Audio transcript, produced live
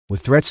With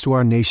threats to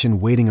our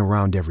nation waiting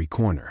around every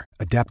corner,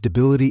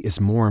 adaptability is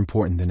more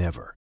important than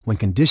ever. When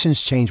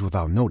conditions change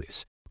without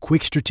notice,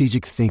 quick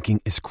strategic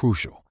thinking is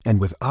crucial.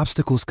 And with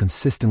obstacles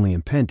consistently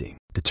impending,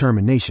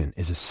 determination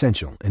is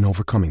essential in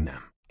overcoming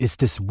them. It's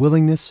this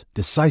willingness,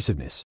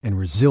 decisiveness, and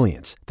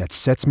resilience that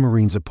sets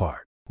Marines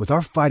apart. With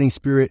our fighting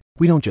spirit,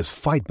 we don't just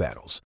fight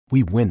battles,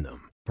 we win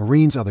them.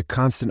 Marines are the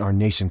constant our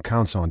nation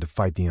counts on to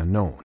fight the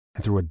unknown.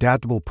 And through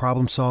adaptable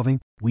problem solving,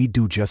 we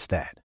do just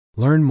that.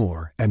 Learn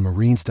more at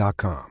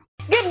marines.com.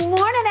 Good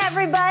morning,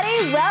 everybody.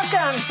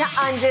 Welcome to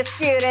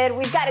Undisputed.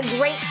 We've got a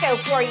great show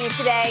for you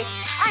today.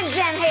 I'm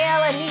Jen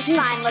Hale, and these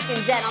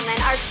fine-looking gentlemen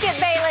are Skip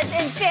Bayless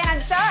and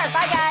Shannon Sharp.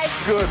 Hi, guys.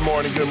 Good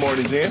morning,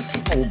 Jen.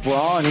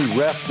 LeBron, he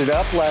rested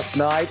up last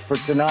night for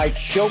tonight's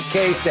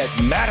showcase at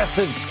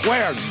Madison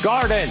Square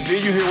Garden.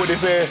 Did you hear what they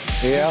said?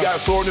 Yeah. He's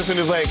got soreness in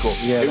his ankle.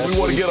 Yeah, and we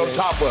want to get on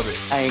top of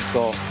it.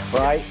 Ankle,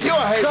 right?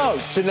 So,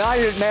 tonight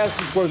at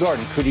Madison Square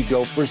Garden, could he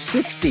go for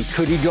 60?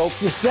 Could he go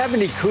for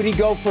 70? Could he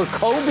go for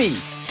Kobe?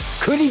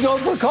 Could he go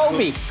for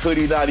Kobe? Could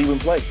he not even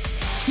play?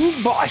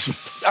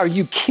 Are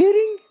you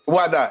kidding?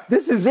 Why not?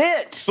 This is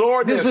it.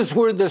 Soreness. This is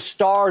where the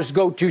stars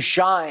go to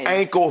shine.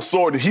 Ankle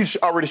soreness. He's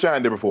already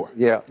shined there before.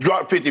 Yeah.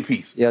 Dropped 50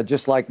 piece. Yeah,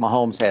 just like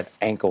Mahomes had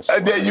ankle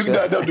soreness.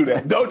 Don't do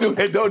that.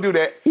 Don't do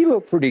that. He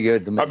looked pretty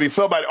good to me. I mean,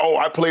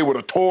 I played with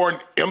a torn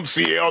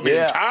MCL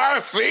the entire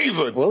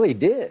season. Well, he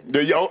did.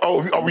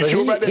 Are we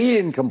sure about that? He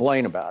didn't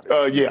complain about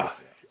it. Yeah.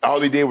 All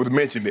he did was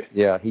mention it.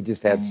 Yeah, he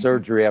just had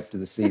surgery after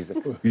the season.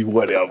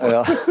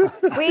 Whatever.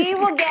 We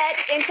will get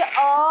into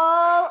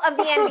all of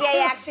the NBA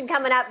action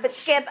coming up, but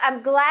Skip,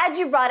 I'm glad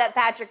you brought up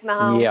Patrick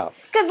Mahomes. Yeah.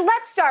 Because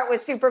let's start with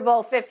Super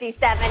Bowl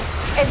 57.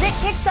 As it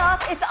kicks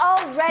off, it's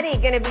already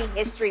going to be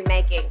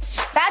history-making.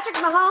 Patrick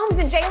Mahomes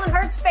and Jalen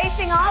Hurts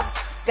facing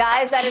off.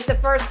 Guys, that is the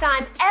first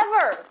time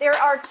ever there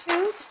are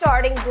two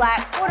starting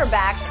black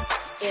quarterbacks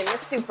in the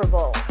Super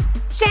Bowl.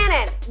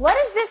 Shannon, what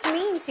does this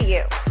mean to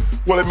you?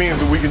 Well, it means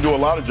that we can do a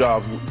lot of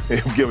jobs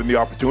if given the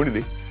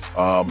opportunity.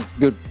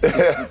 Good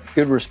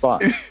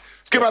response.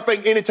 Skip, I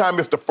think anytime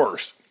it's the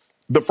first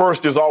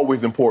is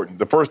always important.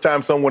 The first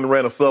time someone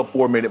ran a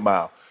sub-4-minute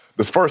mile.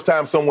 The first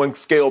time someone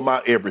scaled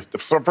Mount Everest. The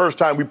first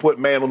time we put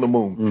man on the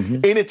moon. Mm-hmm.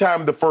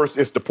 Anytime the first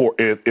is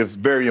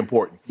very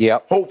important.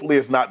 Yep. Hopefully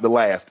it's not the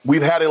last.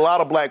 We've had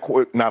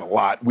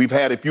we've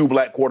had a few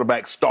black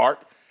quarterbacks start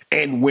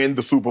and win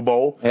the Super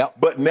Bowl. Yep.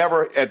 But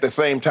never at the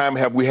same time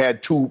have we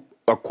had two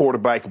black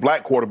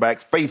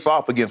quarterbacks face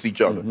off against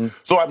each other. Mm-hmm.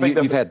 So I think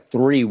you've had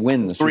three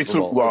win the Super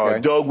Bowl. Okay.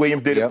 Doug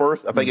Williams did it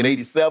first, I think in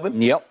 '87.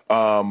 Yep.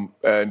 And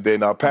then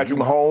Patrick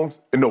Mahomes,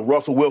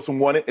 Russell Wilson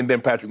won it, and then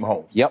Patrick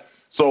Mahomes. Yep.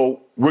 So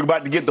we're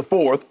about to get the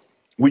fourth.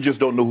 We just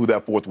don't know who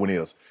that fourth one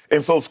is.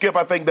 And so, Skip,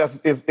 I think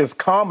it's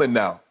common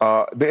now.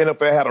 The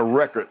NFL had a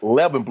record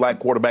 11 black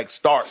quarterbacks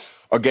start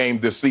a game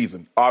this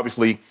season.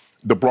 Obviously,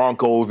 the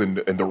Broncos and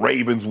the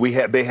Ravens,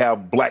 they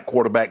have black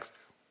quarterbacks,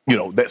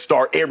 that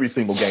start every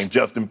single game.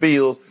 Justin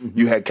Fields,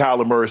 you had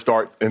Kyler Murray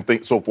start, and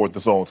so forth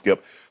and so on,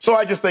 Skip. So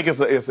I just think it's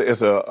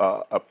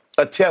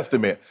a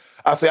testament.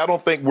 I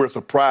don't think we're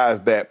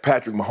surprised that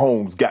Patrick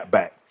Mahomes got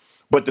back.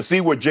 But to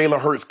see where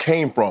Jalen Hurts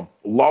came from,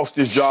 lost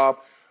his job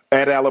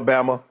at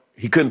Alabama,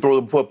 he couldn't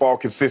throw the football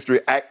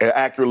consistently,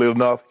 accurately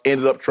enough,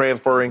 ended up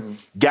transferring,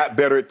 got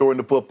better at throwing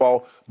the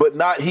football, but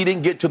he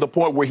didn't get to the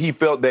point where he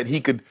felt that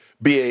he could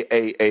be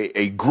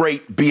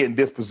be in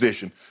this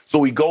position.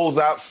 So he goes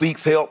out,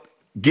 seeks help,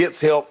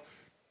 gets help,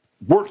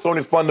 works on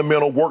his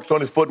fundamental, works on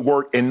his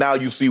footwork, and now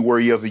you see where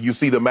he is. And you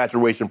see the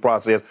maturation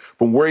process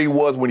from where he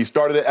was when he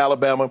started at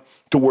Alabama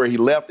to where he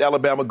left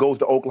Alabama, goes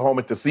to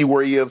Oklahoma, to see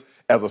where he is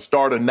as a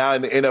starter now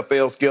in the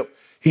NFL, Skip.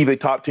 He's a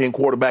top 10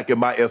 quarterback in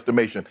my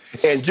estimation.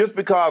 And just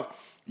because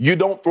you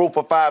don't throw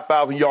for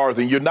 5,000 yards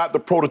and you're not the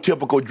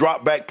prototypical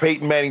drop back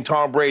Peyton Manning,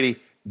 Tom Brady,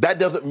 that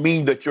doesn't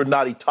mean that you're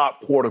not a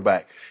top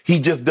quarterback. He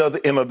just does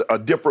it in a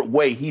different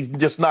way.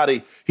 He's not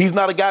a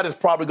guy that's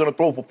probably going to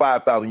throw for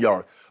 5,000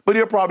 yards. But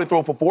he'll probably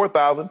throw for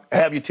 4,000,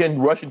 have you 10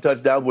 rushing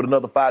touchdowns with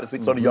another 500 to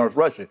 600 yards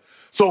rushing.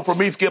 So for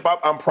me, Skip,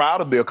 I'm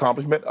proud of the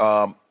accomplishment.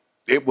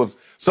 It was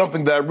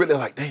something that I really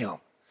like, damn.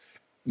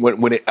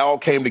 When it all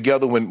came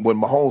together, when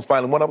Mahomes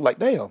finally won, I was like,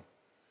 damn,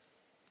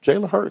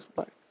 Jalen Hurts,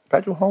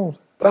 Patrick Mahomes.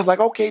 But I was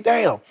like, okay,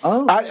 damn.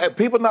 Oh.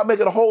 People not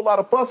making a whole lot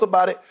of fuss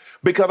about it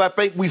because I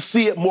think we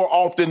see it more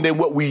often than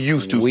what we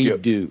used to, We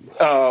Skip. do.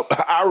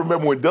 I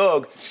remember when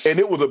Doug, and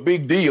it was a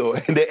big deal,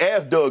 and they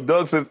asked Doug.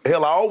 Doug says,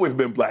 hell, I always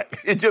been black.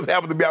 It just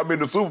happened to be I'm in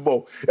the Super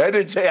Bowl. I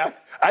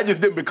just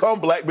didn't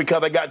become black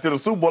because I got to the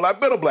Super Bowl. I've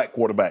been a black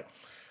quarterback.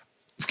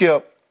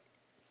 Skip,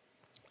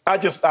 I'm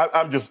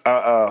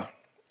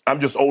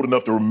just old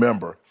enough to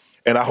remember,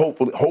 and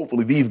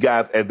hopefully these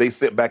guys, as they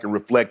sit back and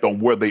reflect on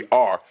where they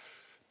are,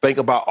 think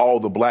about all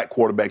the black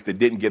quarterbacks that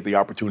didn't get the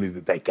opportunity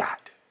that they got.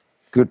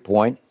 Good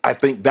point. I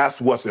think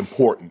that's what's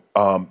important.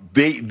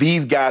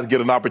 These guys get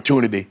an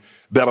opportunity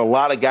that a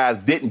lot of guys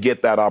didn't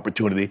get that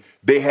opportunity.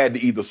 They had to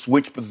either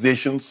switch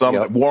positions.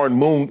 Like Warren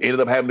Moon ended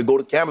up having to go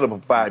to Canada for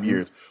 5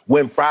 years,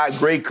 win 5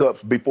 Grey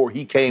Cups before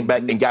he came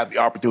back and got the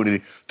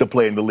opportunity to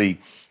play in the league.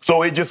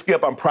 So it just,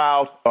 Skip, I'm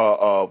proud.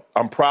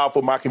 I'm proud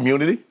for my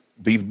community.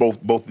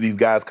 Both of these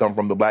guys come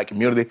from the black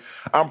community.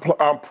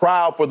 I'm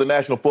proud for the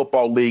National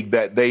Football League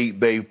that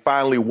they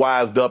finally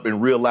wised up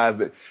and realized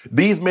that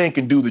these men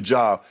can do the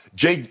job.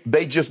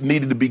 They just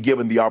needed to be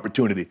given the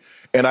opportunity.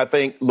 And I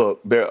think, look,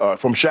 they're,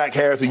 from Shaq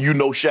Harrison, you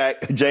know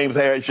Shaq, James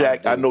Harris,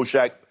 Shaq. I know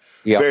Shaq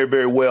very,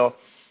 very well.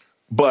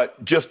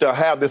 But just to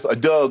have this,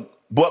 Doug,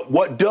 but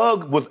what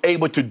Doug was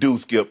able to do,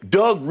 Skip,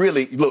 Doug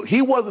really, look,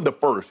 he wasn't the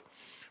first,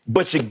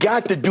 but you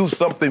got to do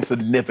something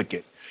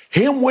significant.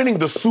 Him winning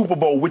the Super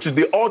Bowl, which is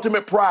the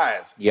ultimate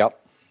prize,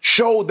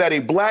 showed that a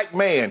black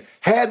man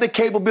had the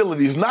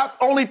capabilities, not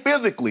only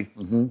physically,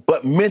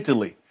 but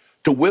mentally,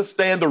 to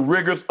withstand the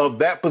rigors of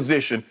that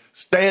position,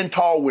 stand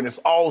tall when it's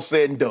all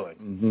said and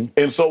done.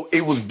 And so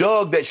it was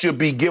Doug that should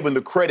be given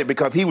the credit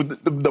because he was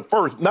the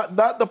first, not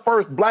the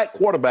first black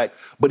quarterback,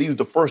 but he was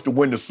the first to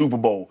win the Super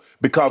Bowl.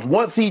 Because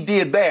once he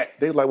did that,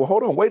 they were like, well,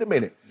 hold on, wait a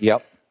minute.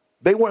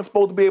 They weren't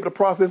supposed to be able to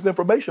process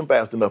information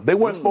fast enough. They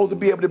weren't supposed to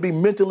be able to be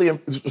mentally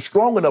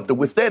strong enough to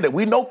withstand it.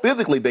 We know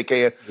physically they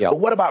can, but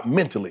what about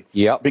mentally?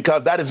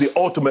 Because that is the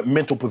ultimate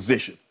mental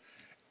position.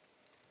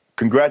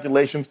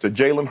 Congratulations to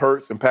Jalen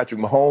Hurts and Patrick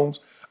Mahomes.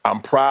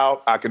 I'm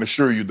proud. I can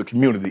assure you the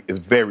community is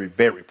very,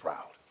 very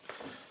proud.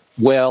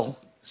 Well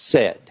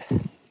said.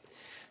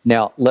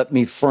 Now, let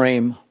me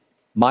frame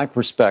my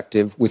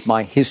perspective with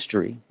my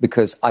history,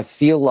 because I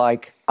feel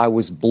like I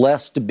was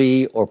blessed to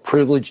be or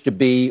privileged to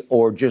be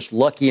or just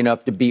lucky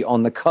enough to be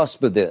on the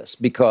cusp of this,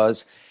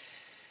 because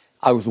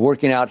I was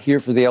working out here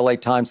for the LA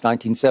Times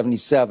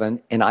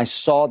 1977, and I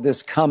saw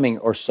this coming,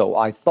 or so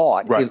I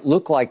thought. It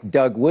looked like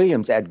Doug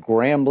Williams at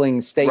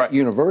Grambling State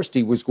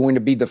University was going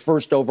to be the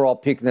first overall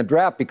pick in the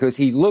draft because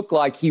he looked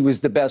like he was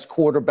the best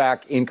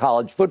quarterback in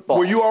college football.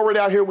 Were you already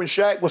out here when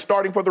Shaq was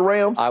starting for the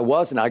Rams? I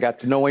was, and I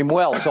got to know him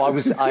well, so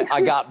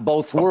I got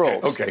both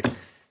worlds. Okay.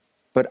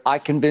 But I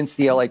convinced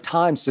the LA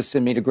Times to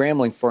send me to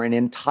Grambling for an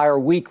entire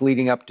week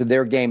leading up to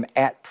their game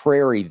at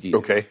Prairie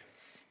View.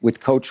 With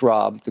Coach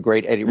Rob, the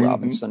great Eddie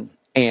Robinson.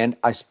 And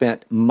I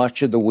spent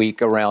much of the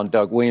week around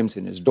Doug Williams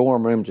in his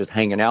dorm room, just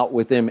hanging out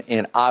with him.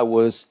 And I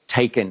was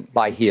taken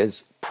by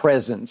his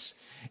presence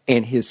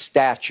and his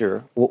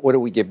stature. What do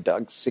we give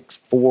Doug?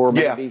 6'4",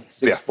 maybe?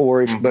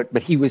 6'4"-ish.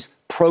 But he was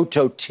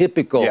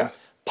prototypical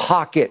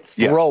pocket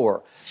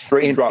thrower.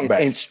 Straight drop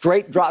back. And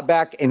straight drop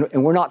back. And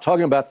we're not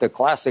talking about the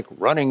classic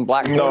running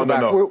black quarterback.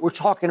 No. We're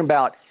talking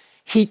about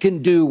he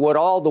can do what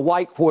all the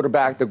white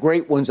quarterback, the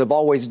great ones, have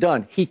always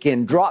done. He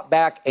can drop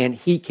back and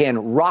he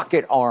can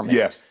rocket arm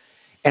it.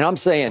 And I'm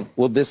saying,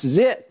 well, this is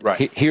it.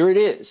 Here it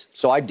is.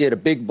 So I did a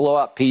big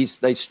blowout piece.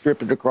 They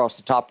stripped it across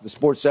the top of the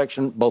sports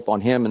section, both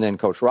on him and then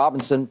Coach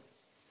Robinson.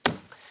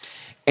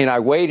 And I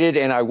waited,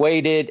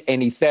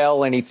 and he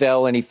fell, and he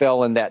fell, and he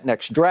fell in that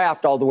next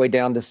draft all the way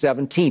down to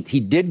 17th. He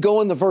did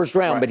go in the first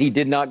round, but he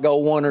did not go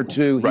 1 or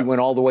 2. He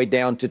went all the way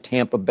down to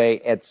Tampa Bay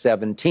at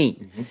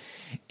 17.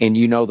 And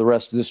you know the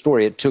rest of the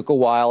story. It took a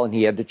while, and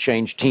he had to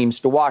change teams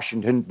to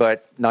Washington,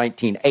 but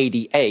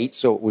 1988,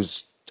 so it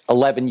was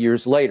 11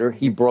 years later,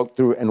 he broke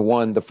through and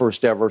won the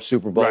first ever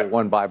Super Bowl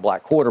won by a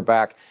black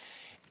quarterback.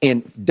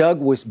 And Doug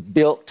was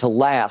built to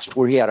last,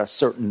 where he had a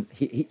certain,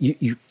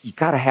 you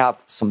got to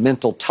have some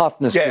mental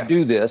toughness to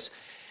do this.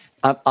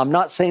 I'm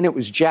not saying it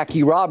was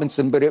Jackie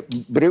Robinson, but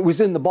it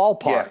was in the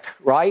ballpark,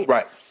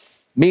 right?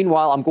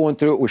 Meanwhile, I'm going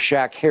through it with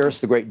Shaq Harris,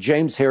 the great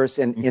James Harris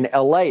in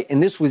L.A.,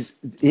 and this was,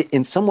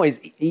 in some ways,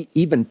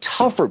 even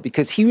tougher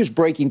because he was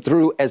breaking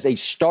through as a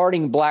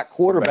starting black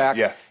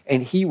quarterback,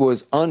 and he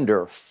was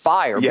under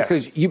fire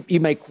because you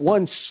make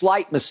one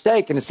slight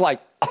mistake, and it's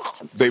like,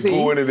 they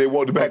pull in and they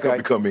want the backup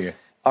to come in.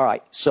 All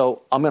right,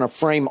 so I'm going to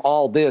frame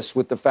all this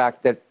with the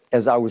fact that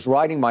as I was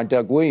writing my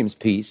Doug Williams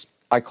piece,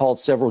 I called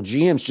several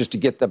GMs just to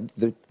get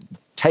the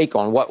take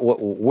on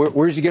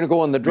where's he going to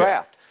go in the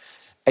draft.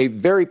 A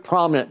very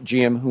prominent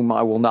GM, whom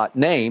I will not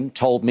name,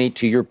 told me,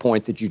 to your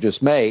point that you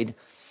just made,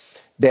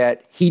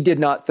 that he did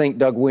not think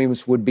Doug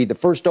Williams would be the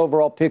first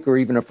overall pick or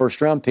even a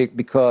first-round pick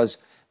because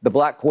the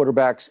black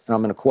quarterbacks, and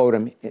I'm going to quote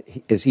him,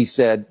 as he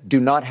said, do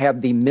not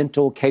have the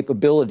mental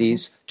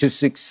capabilities to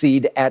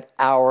succeed at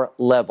our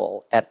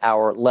level,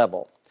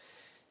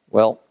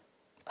 Well,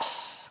 I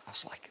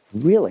was like,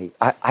 really?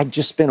 I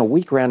just spent a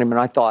week around him, and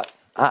I thought,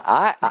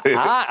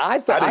 I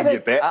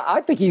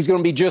think he's going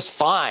to be just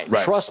fine.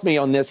 Trust me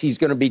on this. He's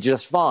going to be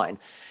just fine.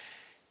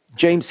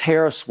 James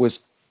Harris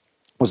was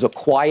a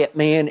quiet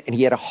man, and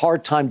he had a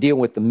hard time dealing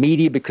with the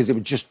media because it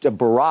was just a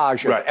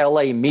barrage of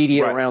L.A.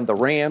 media around the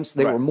Rams.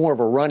 They were more of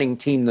a running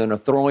team than a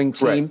throwing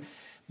team.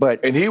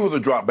 And he was a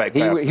drop back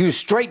passer. He was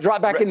straight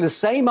drop back in the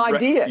same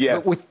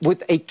idea, but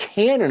with a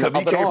cannon of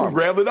an arm. He came from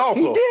Grambling also.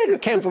 He did. He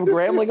came from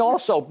Grambling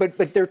also.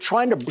 But they're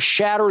trying to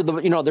shatter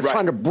they're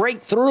trying to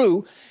break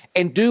through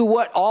and do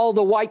what all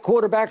the white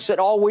quarterbacks had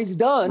always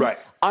done.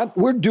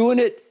 We're doing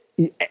it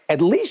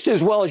at least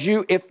as well as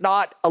you, if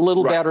not a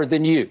little better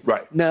than you.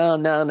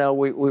 No,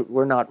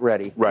 we're not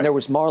ready. And there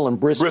was Marlon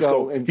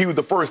Briscoe. He was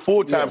the first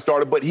full-time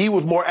starter, but he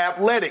was more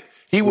athletic.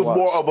 He was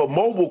more of a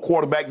mobile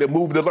quarterback that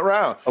moved it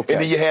around. And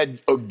then you had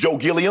Joe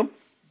Gilliam,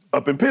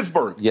 up in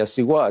Pittsburgh. Yes,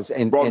 he was.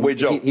 And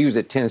Joe. He was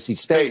at Tennessee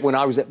State when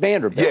I was at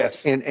Vanderbilt.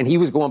 Yes. And he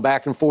was going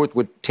back and forth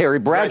with Terry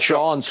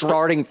Bradshaw and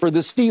starting for the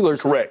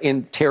Steelers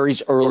in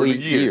Terry's early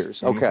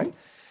years. Mm-hmm. Okay.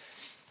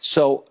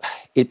 So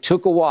it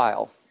took a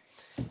while.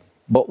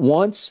 But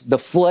once the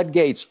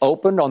floodgates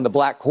opened on the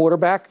black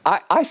quarterback,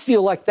 I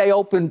feel like they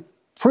opened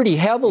pretty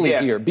heavily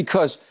here,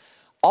 because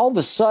all of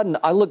a sudden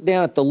I look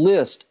down at the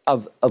list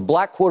of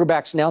black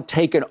quarterbacks now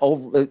taken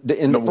over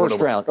in the first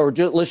round. Or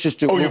let's just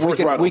do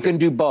we can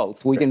do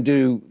both. We can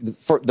do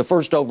the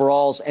first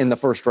overalls and the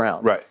first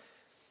round. Right.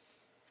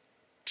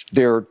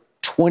 There are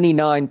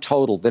 29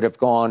 total that have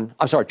gone.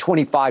 I'm sorry,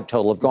 25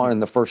 total have gone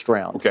in the first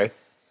round. Okay.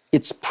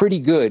 It's pretty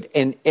good,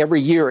 and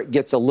every year it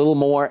gets a little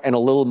more and a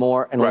little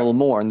more and a little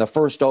more. And the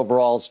first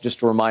overalls, just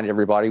to remind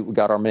everybody, we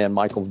got our man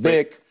Michael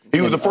Vick. He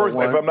was the first,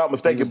 if I'm not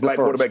mistaken, black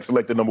quarterback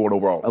selected number 1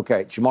 overall.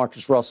 Okay,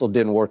 Jamarcus Russell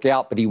didn't work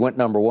out, but he went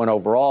number 1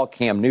 overall.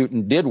 Cam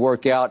Newton did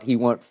work out. He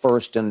went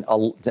first in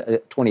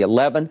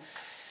 2011.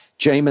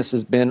 Jameis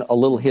has been a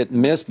little hit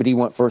and miss, but he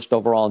went first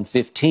overall in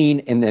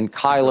 15. And then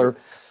Kyler,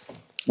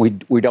 we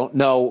don't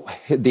know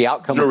the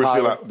outcome of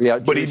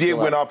Kyler. But he did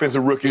win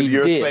Offensive Rookie of the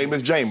Year, same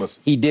as Jameis.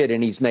 He did,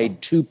 and he's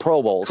made 2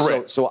 Pro Bowls.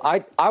 Correct. So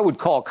I would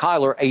call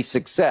Kyler a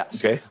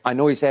success. Okay. I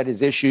know he's had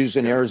his issues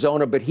in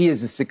Arizona, but he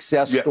is a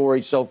success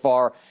story so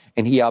far,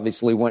 and he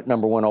obviously went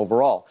number 1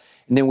 overall.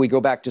 And then we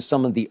go back to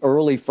some of the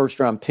early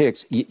first-round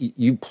picks.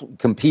 You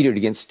competed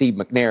against Steve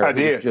McNair. I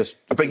did.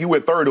 I think he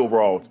went 3rd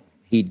overall.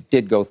 He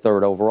did go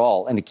 3rd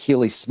overall. And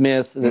Akili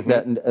Smith,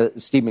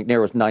 Steve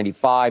McNair was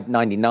 95,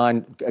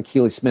 99.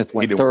 Akili Smith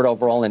went 3rd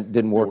overall and it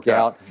didn't work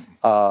out.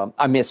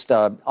 I missed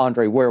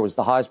Andre Ware was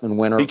the Heisman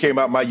winner. He came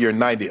out my year in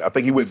 90. I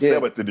think he went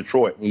 7th to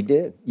Detroit. He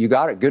did. You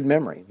got it. Good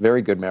memory.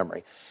 Very good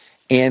memory.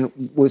 And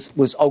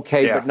was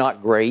okay, but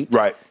not great.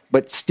 Right.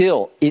 But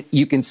still,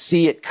 you can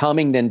see it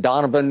coming. Then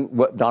Don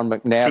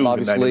McNabb,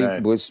 obviously,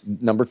 was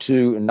number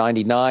 2 in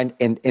 99.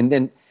 And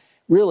then,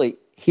 really,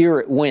 here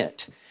it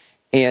went.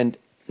 And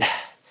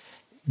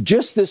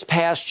just this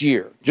past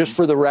year, just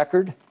for the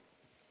record,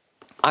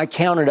 I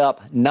counted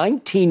up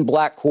 19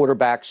 black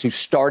quarterbacks who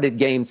started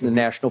games in the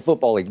National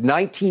Football League.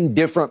 19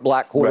 different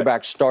black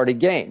quarterbacks started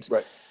games.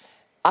 Right.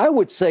 I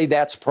would say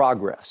that's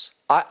progress.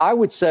 I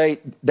would say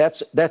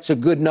that's a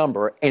good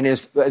number. And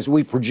as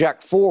we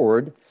project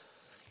forward,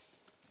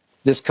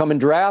 this coming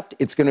draft,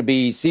 it's going to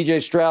be C.J.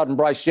 Stroud and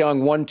Bryce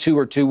Young 1-2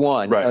 or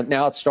 2-1. Right.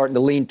 Now it's starting to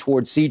lean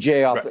towards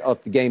C.J.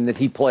 off the game that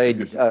he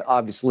played,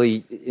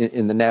 obviously,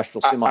 in the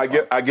national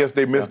semifinal. I guess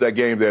they missed that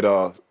game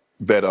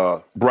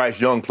that Bryce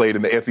Young played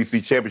in the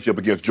SEC championship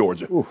against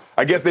Georgia. Oof.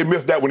 I guess they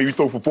missed that when he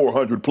threw for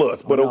 400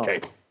 plus, but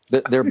okay.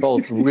 They're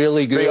both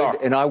really good, They are.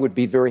 And I would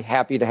be very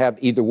happy to have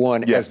either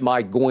one as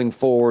my going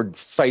forward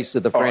face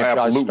of the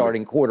franchise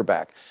starting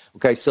quarterback.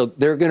 Okay, so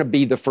they're going to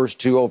be the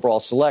first 2 overall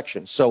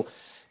selections. So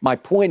my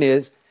point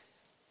is,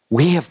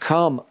 we have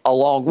come a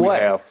long way.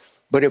 We have.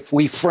 But if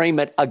we frame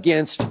it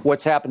against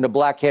what's happened to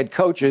black head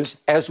coaches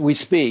as we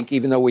speak,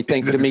 even though we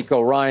think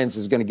D'Amico Ryans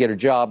is going to get a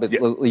job,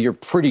 you're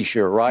pretty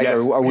sure, right? Yes.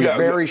 Are we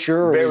very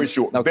sure? Very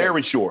sure. Okay.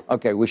 Very sure.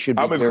 Okay, we should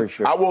be very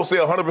sure. I won't say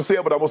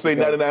 100%, but I will say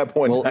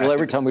 99.9%. Well,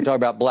 every time we talk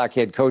about black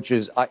head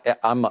coaches,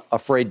 I'm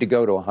afraid to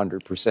go to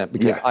 100%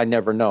 because I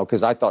never know.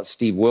 Because I thought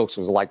Steve Wilkes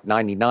was like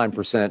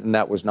 99%, and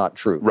that was not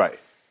true. Right.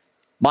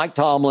 Mike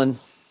Tomlin,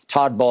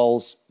 Todd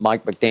Bowles,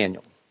 Mike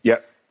McDaniel.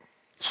 Yep.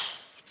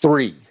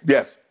 3.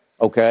 Yes.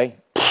 Okay.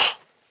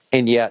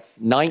 And yet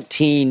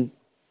 19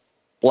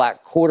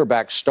 black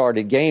quarterbacks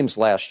started games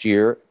last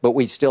year, but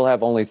we still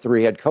have only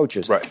 3 head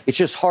coaches. Right. It's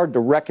just hard to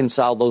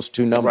reconcile those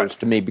 2 numbers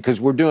to me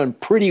because we're doing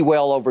pretty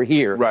well over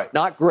here. Right.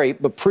 Not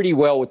great, but pretty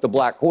well with the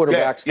black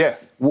quarterbacks. Yeah.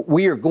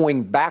 We are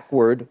going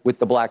backward with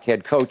the black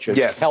head coaches.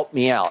 Yes. Help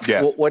me out.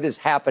 Yes. What is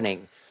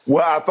happening?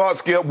 Well, I thought,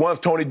 Skip, once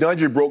Tony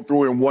Dungy broke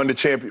through and won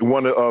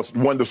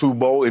the Super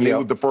Bowl, and he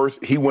was the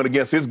first, he went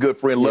against his good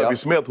friend Lovie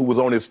Smith, who was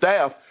on his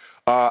staff.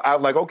 I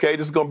was like, okay,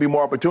 this is going to be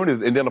more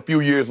opportunities. And then a few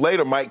years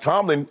later, Mike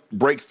Tomlin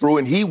breaks through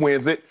and he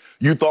wins it.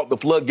 You thought the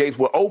floodgates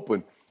were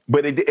open,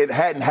 but it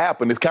hadn't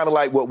happened. It's kind of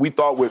like what we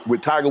thought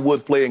with Tiger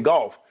Woods playing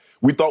golf.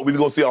 We thought we were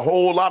going to see a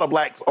whole lot of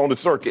blacks on the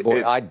circuit.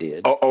 Boy, I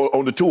did.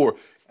 On the tour.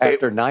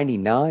 After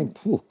 99?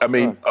 I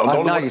mean,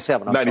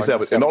 97.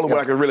 97. And the only one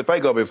I can really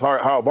think of is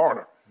Howard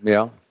Varner.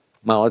 Yeah.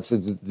 Well, that's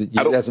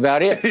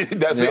about it.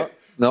 That's it.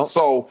 No.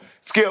 So,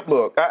 Skip,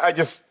 look, I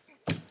just,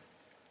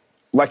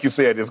 like you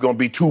said, there's going to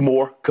be 2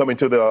 more coming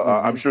to the,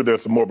 I'm sure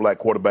there's some more black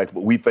quarterbacks,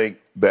 but we think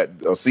that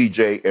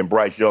C.J. and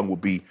Bryce Young will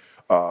be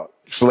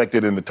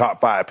selected in the top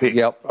 5 picks.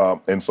 Yep.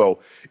 And so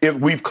if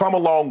we've come a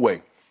long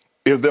way.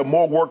 Is there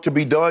more work to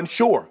be done?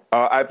 Sure.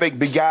 I think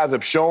the guys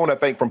have shown, I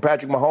think, from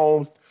Patrick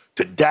Mahomes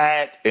to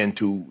Dak and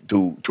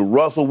to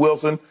Russell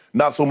Wilson,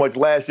 not so much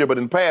last year, but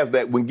in the past,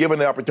 that when given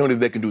the opportunity,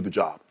 they can do the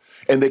job.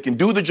 And they can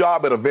do the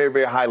job at a very,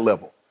 very high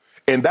level.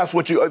 And that's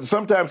what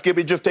sometimes, Skip,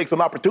 it just takes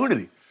an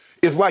opportunity.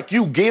 It's like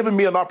you giving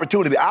me an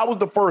opportunity. I was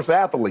the first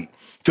athlete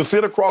to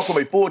sit across from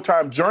a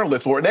full-time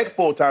journalist or an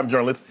ex-full-time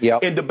journalist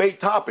and debate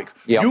topics.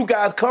 You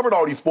guys covered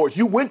all these sports.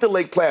 You went to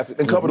Lake Placid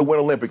and covered the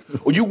Winter Olympics.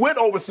 Or you went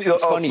overseas.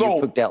 It's funny you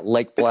picked out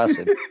Lake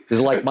Placid.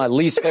 It's like my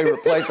least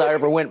favorite place I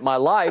ever went in my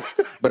life,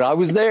 but I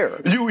was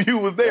there. You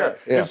was there.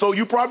 Yeah. And so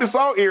you probably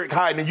saw Eric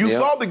Heiden, and you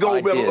saw the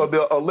gold medal of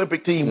the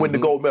Olympic team win the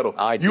gold medal.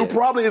 You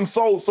probably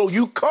so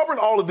you covered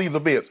all of these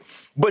events.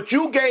 But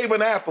you gave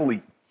an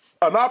athlete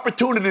an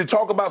opportunity to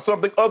talk about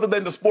something other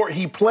than the sport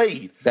he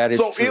played. That is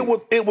so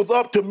true. it was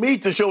up to me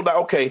to show that,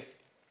 okay,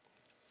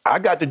 I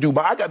got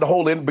to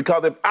hold in,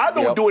 because if I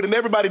don't do it, and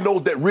everybody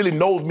knows that really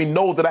knows me,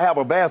 knows that I have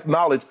a vast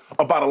knowledge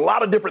about a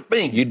lot of different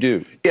things. You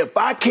do. If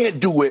I can't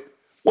do it,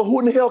 well, who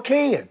in the hell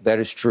can? That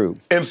is true.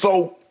 And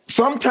so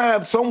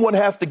sometimes someone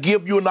has to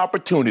give you an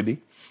opportunity,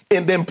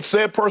 and then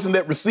said person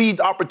that received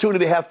the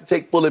opportunity has to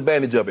take full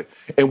advantage of it.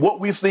 And what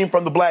we've seen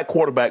from the black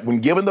quarterback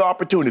when given the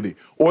opportunity,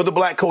 or the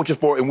black coaches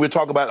for it, and we'll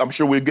talk about, I'm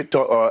sure we'll get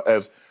to,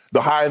 as the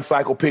hiring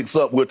cycle picks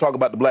up, we'll talk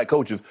about the black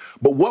coaches.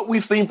 But what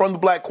we've seen from the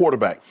black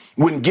quarterback,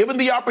 when given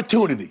the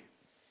opportunity,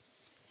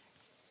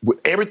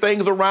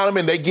 everything's around them,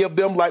 and they give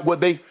them like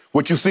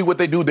what you see what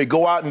they do. They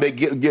go out and they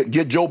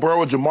get Joe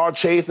Burrow, Jamar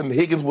Chase, and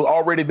Higgins was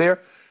already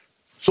there,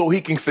 so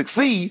he can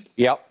succeed.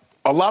 Yep.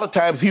 A lot of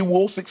times he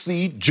will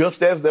succeed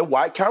just as their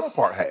white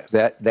counterpart has.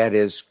 That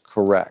is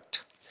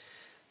correct.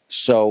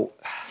 So,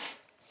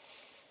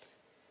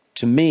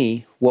 to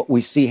me, what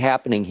we see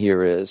happening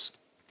here is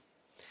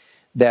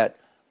that,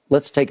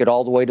 let's take it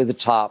all the way to the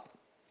top,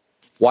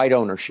 white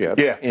ownership,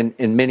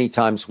 and many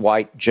times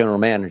white general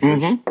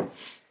managers.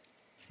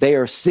 They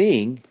are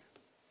seeing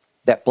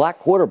that black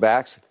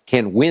quarterbacks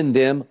can win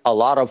them a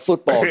lot of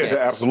football games.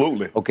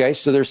 Absolutely. Okay,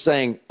 so they're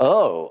saying,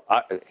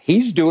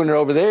 he's doing it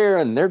over there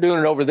and they're doing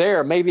it over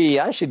there. Maybe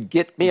I should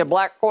get me a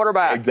black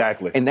quarterback.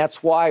 Exactly. And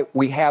that's why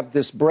we have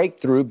this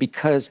breakthrough,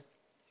 because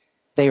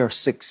they are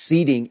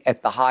succeeding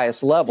at the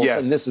highest levels.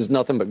 Yes. And this is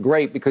nothing but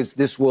great, because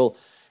this will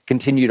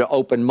continue to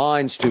open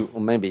minds to,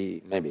 well,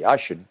 maybe I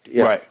should.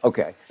 Yeah. Right.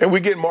 Okay. And we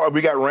get more.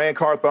 We got Rand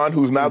Carthon,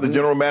 who's now the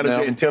general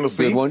manager in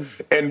Tennessee. Good one.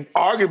 And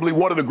arguably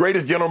one of the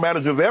greatest general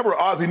managers ever,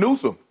 Ozzie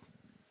Newsome.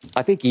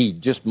 I think he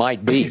just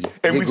might be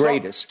the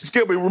greatest.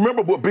 Skip,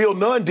 remember what Bill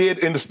Nunn did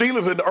in the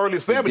Steelers in the early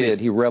 70s? He did.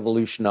 He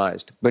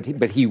revolutionized. But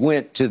he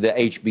went to the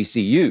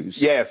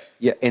HBCUs. Yes.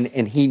 Yeah,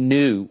 and he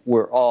knew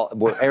where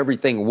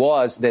everything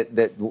was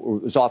that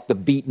was off the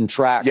beaten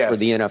track for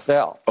the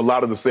NFL. A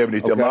lot of the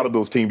 70s, a lot of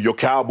those teams, your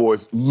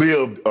Cowboys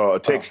lived,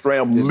 Tex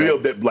Stram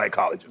lived at black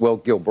colleges. Well,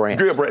 Gil Brandt.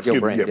 Gil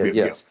Brandt did,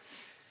 yes.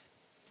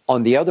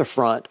 On the other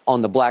front,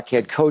 on the black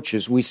head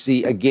coaches, we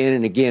see again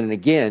and again and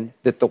again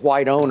that the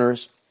white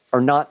owners are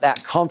not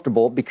that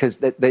comfortable, because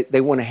they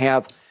want to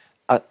have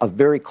a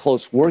very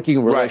close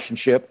working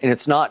relationship. And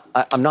it's not,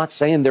 I'm not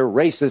saying they're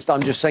racist.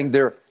 I'm just saying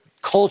they're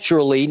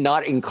culturally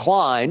not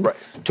inclined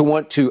to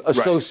want to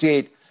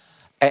associate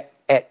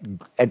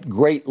at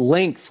great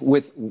length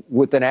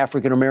with an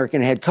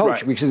African-American head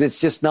coach, because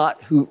it's just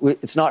not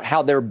it's not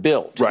how they're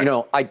built. You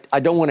know, I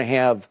don't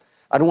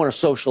want to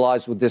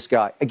socialize with this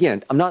guy.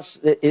 Again,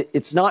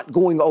 it's not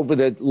going over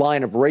the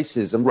line of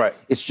racism.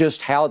 It's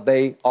just how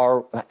they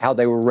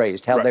were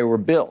raised, how they were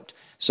built.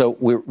 So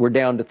we're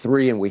down to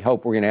 3, and we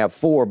hope we're going to have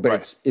 4,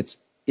 but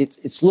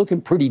it's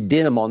looking pretty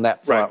dim on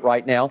that front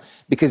right now,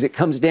 because it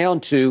comes down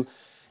to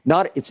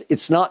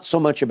it's not so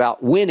much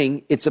about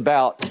winning, it's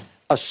about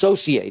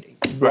associating,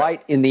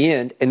 in the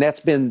end. And that's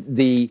been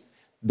the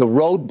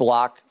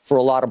roadblock for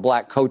a lot of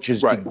black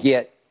coaches to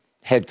get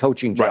head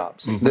coaching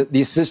jobs.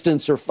 The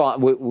assistants are fine.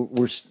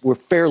 We're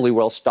fairly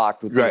well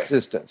stocked with the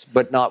assistants,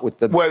 but not with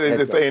the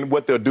and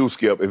what they'll do,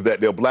 Skip, is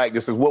that they'll black.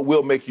 This is what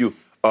will make you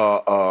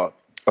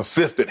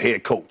assistant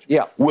head coach.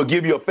 Yeah. We'll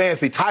give you a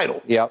fancy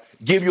title. Yeah.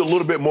 Give you a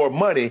little bit more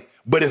money,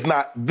 but it's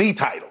not the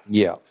title.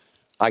 Yeah,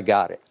 I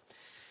got it.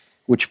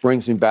 Which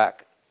brings me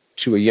back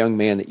to a young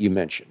man that you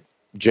mentioned,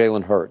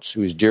 Jalen Hurts,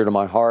 who is dear to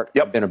my heart.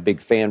 I've been a big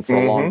fan for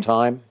a long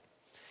time.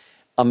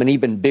 I'm an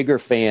even bigger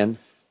fan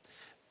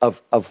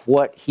of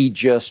what he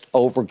just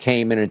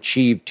overcame and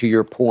achieved, to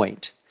your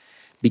point,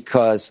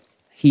 because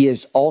he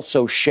is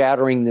also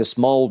shattering this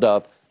mold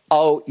of,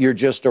 you're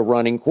just a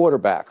running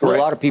quarterback. A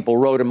lot of people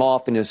wrote him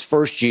off in his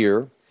first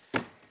year.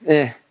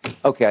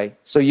 Okay,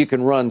 so you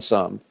can run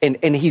some.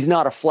 And he's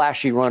not a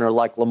flashy runner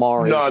like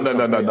Lamar is.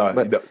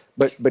 No.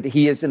 But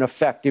he is an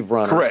effective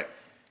runner. Correct.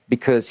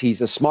 Because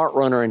he's a smart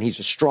runner and he's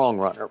a strong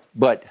runner.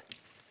 But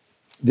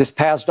this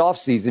past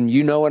offseason,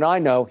 you know and I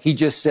know, he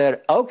just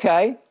said,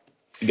 okay,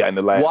 he got in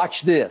the lab.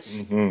 Watch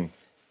this.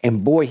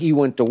 And boy, he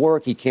went to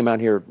work. He came out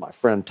here with my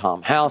friend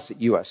Tom House at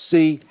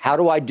USC. How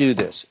do I do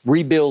this?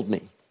 Rebuild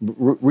me.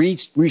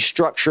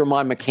 Restructure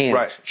my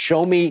mechanics.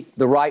 Show me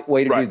the right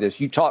way to do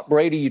this. You taught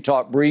Brady, you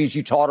taught Breeze,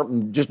 you taught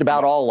him just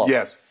about all of them.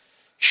 Yes.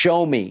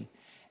 Show me.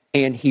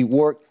 And he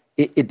worked.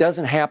 It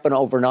doesn't happen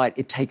overnight.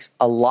 It takes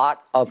a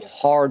lot of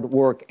hard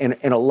work and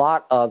a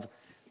lot of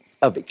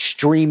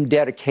extreme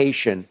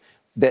dedication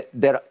that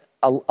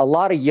a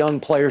lot of young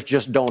players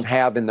just don't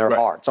have in their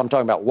hearts. I'm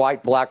talking about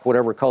white, black,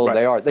 whatever color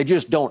they are. They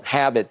just don't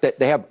have it.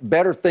 They have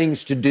better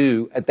things to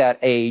do at that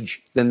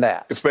age than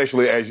that.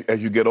 Especially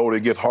as you get older,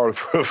 it gets harder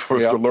for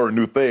us to learn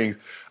new things.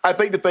 I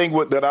think the thing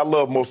that I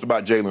love most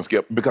about Jalen,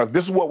 Skip, because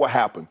this is what will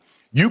happen.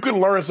 You can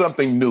learn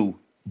something new,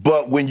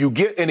 but when you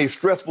get in a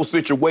stressful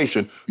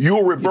situation,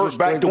 you'll revert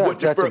back to what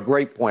That's a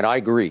great point. I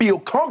agree. Feel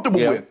comfortable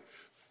with.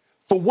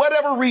 For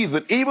whatever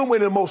reason, even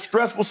when in the most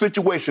stressful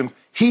situations,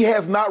 he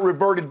has not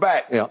reverted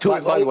back to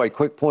his By the way,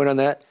 quick point on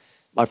that.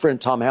 My friend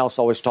Tom House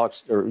always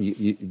talks, or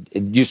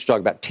used to talk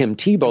about Tim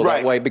Tebow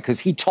that way, because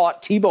he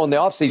taught Tebow in the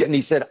offseason.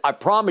 He said, I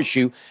promise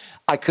you,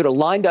 I could have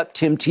lined up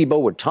Tim Tebow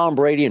with Tom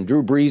Brady and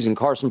Drew Brees and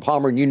Carson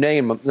Palmer, and you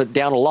name them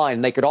down the line,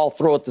 and they could all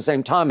throw at the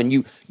same time, and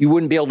you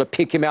wouldn't be able to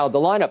pick him out of the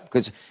lineup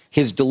because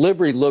his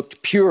delivery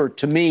looked pure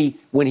to me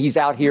when he's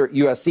out here at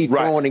USC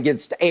throwing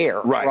against air,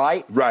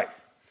 right?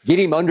 Get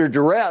him under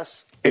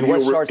duress, and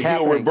what starts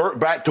happening? He'll revert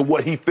back to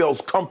what he feels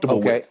comfortable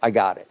with. Okay, I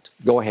got it.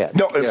 Go ahead.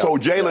 No, and so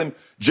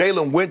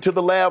Jalen went to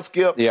the lab,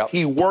 Skip.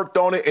 He worked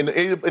on it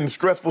in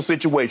stressful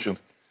situations.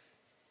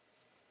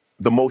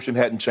 The motion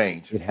hadn't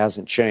changed. It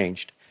hasn't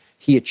changed.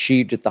 He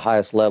achieved at the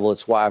highest level.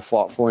 It's why I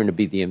fought for him to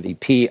be the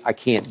MVP. I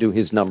can't do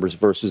his numbers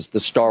versus the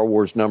Star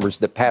Wars numbers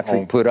that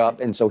Patrick put up,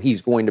 and so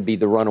he's going to be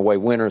the runaway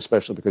winner,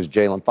 especially because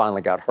Jalen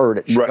finally got hurt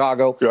at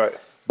Chicago.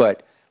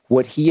 But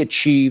what he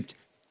achieved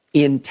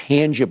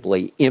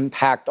intangibly,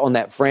 impact on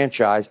that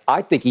franchise,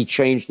 I think he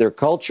changed their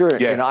culture,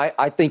 and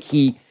I think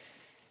he,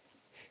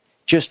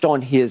 just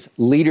on his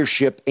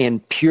leadership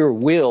and pure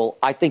will,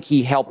 I think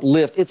he helped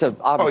lift. It's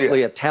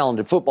obviously a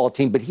talented football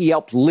team, but he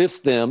helped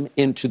lift them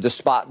into the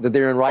spot that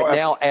they're in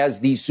now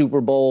as the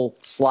Super Bowl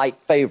slight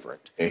favorite.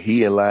 And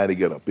he in line to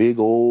get a big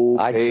old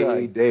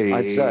payday.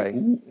 I'd say.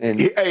 And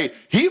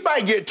he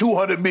might get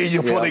 $200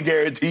 million for the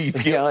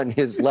guaranteed. And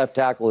his left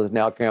tackle is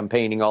now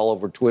campaigning all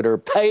over Twitter,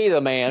 pay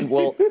the man.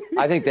 Well,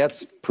 I think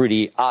that's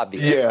pretty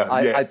obvious.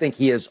 I think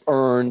he has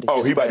earned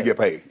his he about to get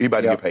paid. He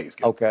about to get paid.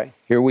 Okay,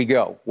 here we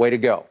go. Way to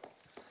go.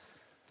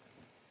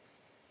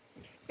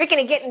 Speaking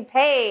of getting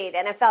paid,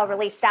 NFL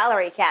released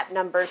salary cap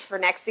numbers for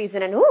next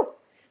season, and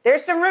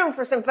there's some room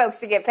for some folks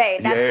to get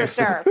paid, that's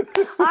for sure.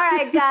 All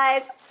right,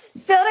 guys.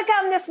 Still to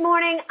come this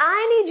morning,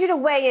 I need you to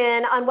weigh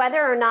in on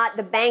whether or not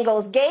the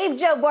Bengals gave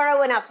Joe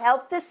Burrow enough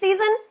help this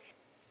season.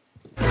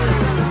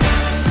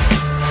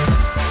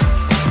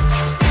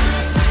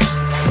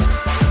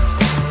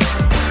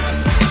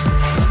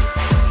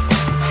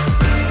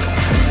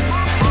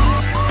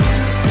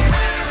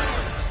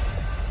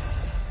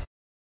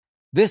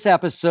 This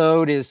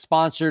episode is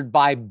sponsored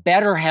by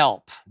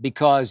BetterHelp,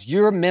 because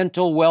your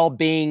mental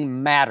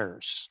well-being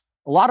matters.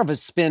 A lot of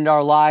us spend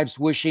our lives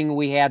wishing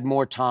we had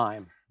more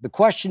time. The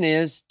question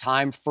is,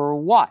 time for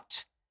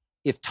what?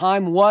 If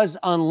time was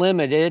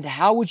unlimited,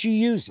 how would you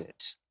use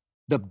it?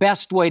 The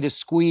best way to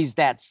squeeze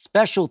that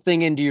special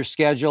thing into your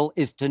schedule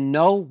is to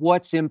know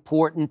what's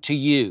important to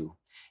you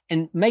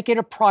and make it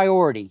a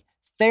priority.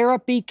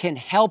 Therapy can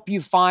help you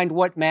find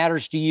what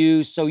matters to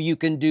you so you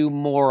can do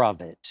more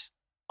of it.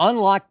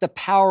 Unlock the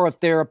power of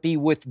therapy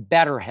with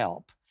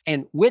BetterHelp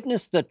and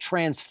witness the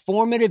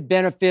transformative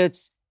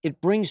benefits it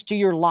brings to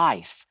your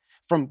life.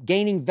 From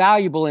gaining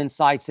valuable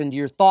insights into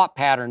your thought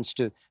patterns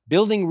to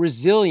building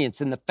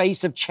resilience in the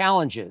face of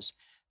challenges,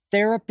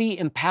 therapy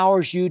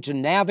empowers you to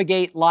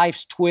navigate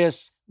life's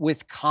twists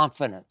with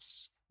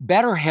confidence.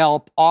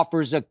 BetterHelp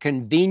offers a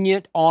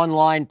convenient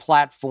online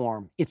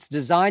platform. It's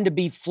designed to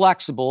be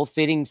flexible,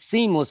 fitting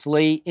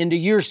seamlessly into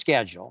your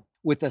schedule.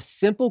 With a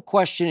simple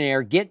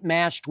questionnaire, get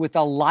matched with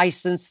a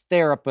licensed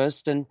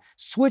therapist and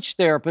switch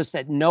therapists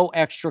at no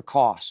extra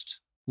cost.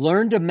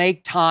 Learn to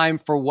make time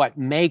for what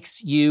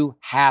makes you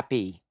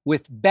happy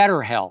with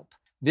BetterHelp.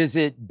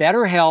 Visit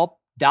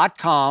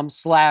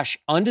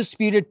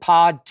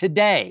BetterHelp.com/UndisputedPod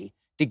today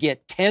to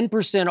get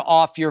 10%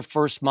 off your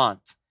first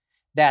month.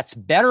 That's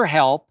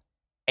BetterHelp,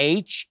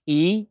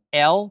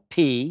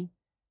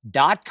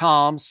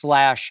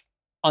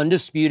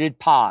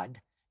 HELP.com/UndisputedPod.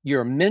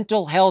 Your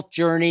mental health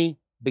journey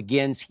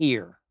begins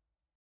here.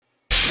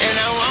 And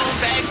I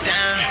won't back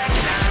down.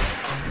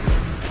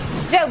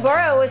 Joe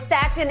Burrow was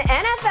sacked an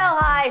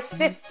NFL-high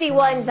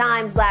 51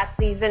 times last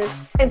season,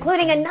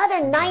 including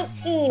another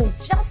 19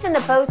 just in the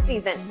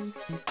postseason.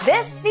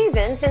 This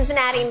season,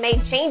 Cincinnati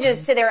made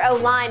changes to their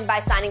O-line by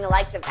signing the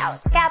likes of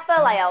Alex Kappa,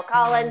 La'el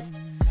Collins.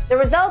 The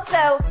results,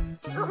 though,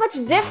 not much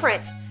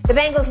different. The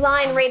Bengals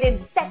line rated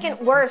second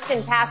worst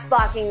in pass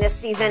blocking this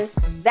season.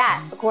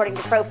 That, according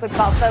to Pro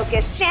Football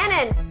Focus.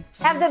 Shannon,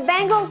 have the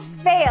Bengals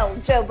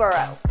failed Joe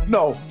Burrow?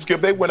 No,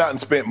 Skip, they went out and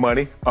spent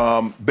money.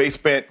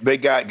 They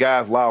got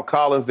guys, La'el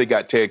Collins, they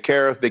got Ted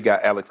Karras, they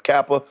got Alex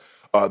Kappa.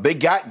 They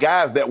got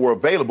guys that were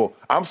available.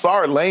 I'm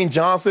sorry, Lane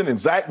Johnson and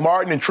Zach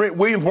Martin and Trent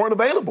Williams weren't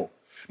available.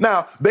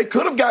 Now, they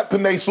could have got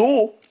Penei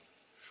Sewell.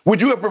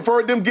 Would you have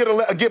preferred them get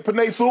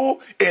Penei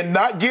Sewell and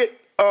not get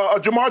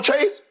Jamar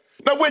Chase?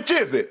 Now, which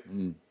is it?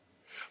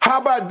 How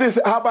about this?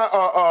 How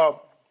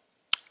about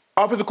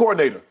offensive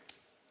coordinator,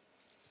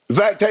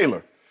 Zach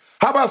Taylor?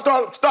 How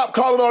about stop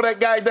calling all that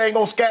guy dang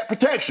on scat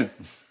protection?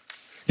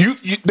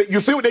 You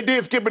see what they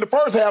did, Skip, in the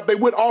first half? They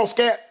went all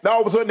scat. Now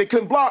all of a sudden they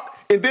couldn't block,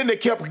 and then they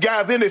kept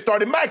guys in. They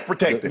started max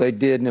protecting. They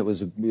did, and it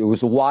was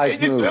a wise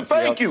move.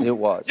 Thank you. It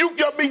was. You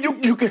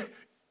can.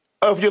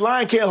 If your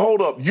line can't hold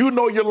up, you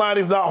know your line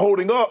is not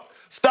holding up.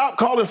 Stop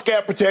calling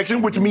scat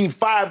protection, which means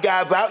 5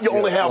 guys out. You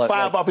only have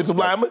 5 offensive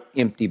linemen.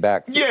 Empty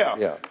backfield.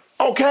 Yeah.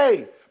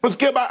 Okay. But,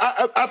 Skip,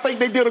 I think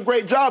they did a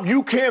great job.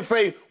 You can't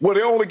say, well,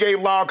 they only gave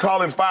Lyle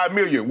Collins $5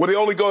 million. Well, they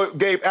only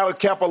gave Alex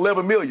Kappa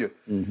 $11 million.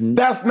 Mm-hmm.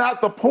 That's not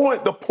the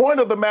point. The point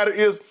of the matter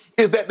is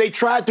that they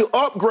tried to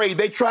upgrade.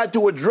 They tried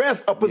to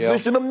address a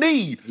position of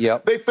need.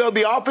 Yep. They felt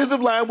the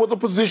offensive line was a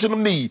position of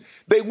need.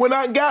 They went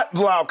out and got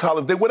Lyle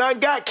Collins. They went out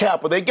and got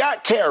Kappa. They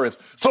got Karras.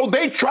 So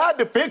they tried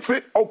to fix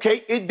it.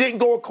 Okay, it didn't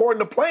go according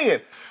to plan.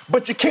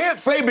 But you can't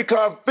say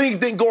because things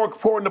didn't go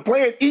according to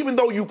plan, even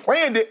though you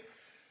planned it,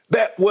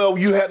 that, well,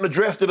 you hadn't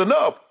addressed it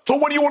enough. So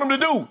what do you want them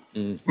to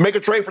do? Make a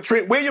trade for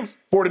Trent Williams?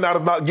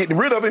 49ers not getting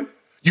rid of him.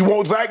 You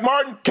want Zach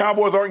Martin?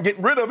 Cowboys aren't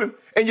getting rid of him.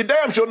 And you're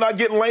damn sure not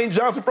getting Lane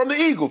Johnson from the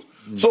Eagles.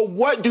 So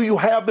what do you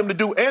have them to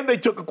do? And they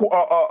took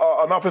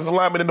an offensive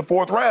lineman in the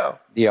 4th round.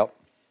 Yep.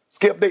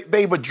 Skip,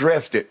 they've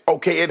addressed it.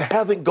 Okay, it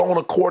hasn't gone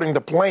according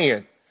to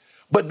plan.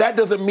 But that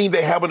doesn't mean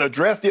they haven't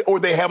addressed it or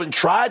they haven't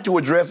tried to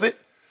address it.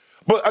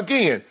 But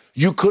again,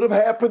 you could have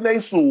had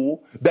Penei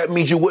Sewell. That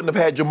means you wouldn't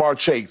have had Jamar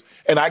Chase.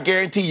 And I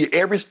guarantee you,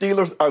 every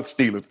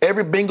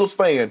every Bengals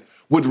fan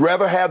would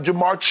rather have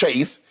Jamar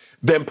Chase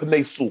than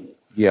Penei Sewell.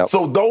 Yep.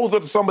 So those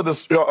are some of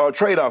the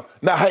trade-offs.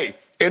 Now, hey,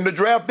 in the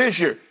draft this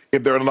year,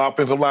 if there's an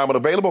offensive lineman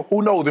available,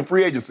 who knows in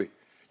free agency?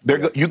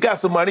 You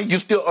got some money. You're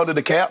still under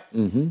the cap.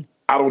 Mm-hmm.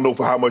 I don't know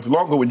for how much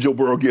longer when Joe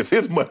Burrow gets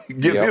his money,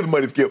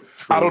 Skip. True.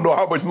 I don't know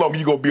how much longer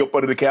you're going to be up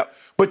under the cap.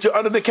 But you're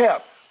under the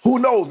cap. Who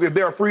knows if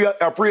they're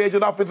a free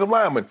agent offensive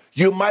lineman,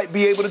 you might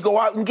be able to go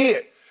out and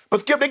get.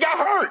 But, Skip, they got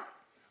hurt.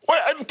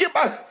 Skip,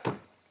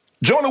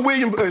 Jonah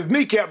Williams, his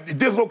kneecap,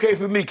 dislocates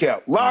his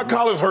kneecap. Lyle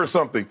Collins hurt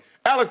something.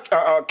 Alex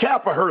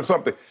Kappa hurt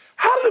something.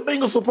 How did the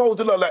Bengals supposed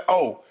to know that,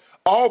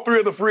 all 3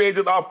 of the free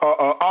agent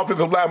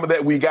offensive linemen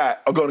that we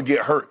got are going to get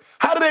hurt?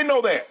 How do they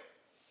know that?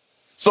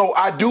 So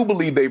I do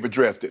believe they've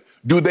addressed it.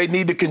 Do they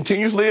need to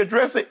continuously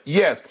address it?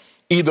 Yes.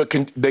 Either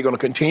they're going to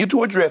continue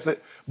to address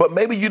it, but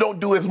maybe you don't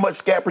do as much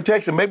scat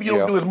protection. Maybe you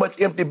don't do as much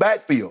empty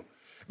backfield.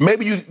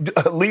 Maybe you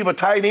leave a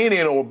tight end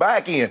in or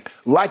back end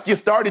like you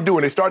started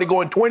doing. They started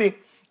going 20,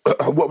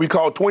 what we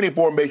call 20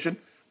 formation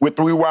with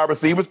 3 wide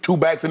receivers, 2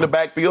 backs in the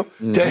backfield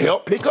to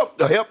help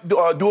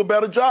do a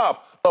better job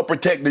of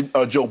protecting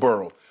Joe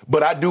Burrow.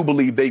 But I do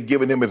believe they've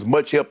given him as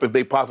much help as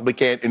they possibly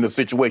can in the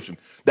situation.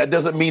 That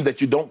doesn't mean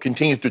that you don't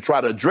continue to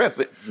try to address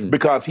it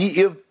because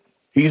he's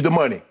the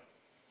money.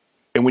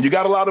 And when you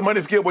got a lot of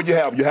money, Skip, what you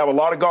have a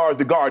lot of guards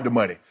to guard the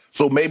money.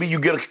 So maybe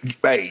you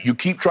you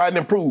keep trying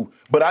to improve.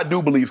 But I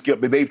do believe, Skip,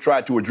 that they've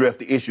tried to address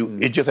the issue.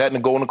 It just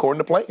hadn't gone according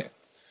to plan.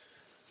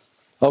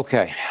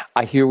 Okay,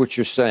 I hear what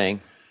you're saying.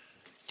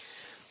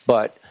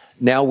 But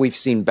now we've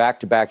seen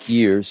back-to-back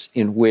years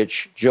in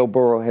which Joe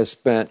Burrow has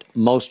spent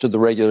most of the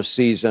regular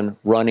season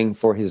running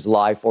for his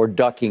life or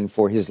ducking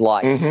for his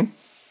life. Mm-hmm.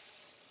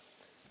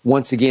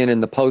 Once again,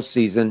 in the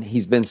postseason,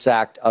 he's been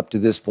sacked up to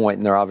this point,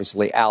 and they're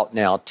obviously out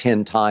now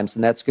 10 times,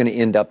 and that's going to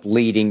end up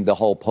leading the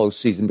whole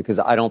postseason because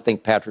I don't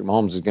think Patrick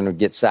Mahomes is going to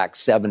get sacked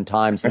 7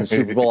 times in the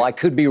Super Bowl. I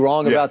could be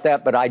wrong about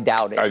that, but I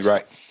doubt it.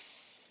 Right.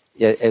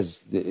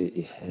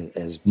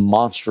 As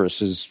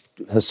monstrous as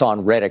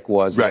Hassan Reddick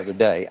was the other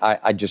day,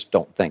 I just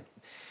don't think.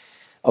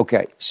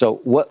 Okay, so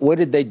what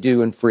did they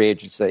do in free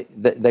agency?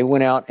 They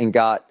went out and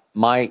got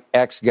my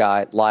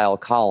ex-guy, Lyle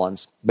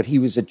Collins, but he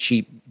was a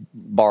cheap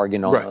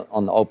bargain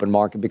on the open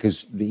market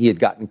because he had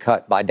gotten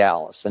cut by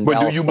Dallas, and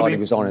Dallas thought he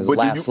was on his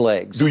last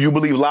legs. Do you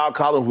believe Lyle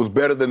Collins was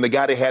better than the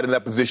guy they had in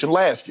that position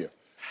last year?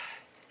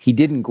 He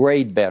didn't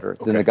grade better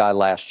than the guy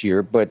last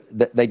year, but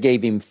they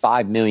gave him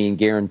 $5 million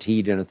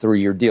guaranteed in a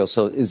 3-year deal,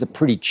 so it was a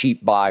pretty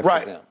cheap buy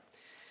for them.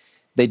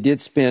 They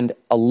did spend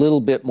a little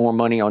bit more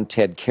money on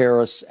Ted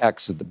Karras,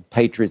 ex of the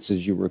Patriots,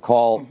 as you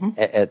recall,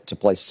 to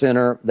play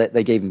center.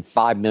 They gave him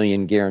 $5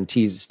 million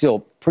guarantees. It's still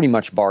pretty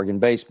much bargain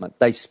basement.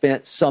 They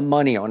spent some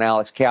money on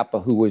Alex Kappa,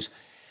 who was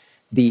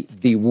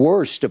the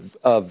worst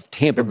of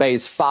Tampa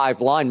Bay's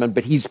 5 linemen,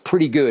 but he's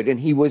pretty good. And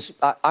he was,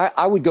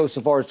 I would go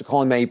so far as to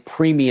call him a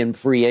premium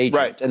free agent.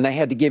 Right. And they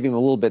had to give him a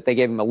little bit. They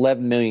gave him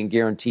 $11 million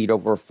guaranteed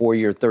over a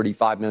 4-year,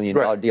 $35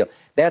 million deal.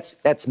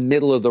 That's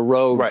middle of the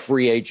road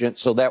free agent.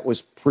 So that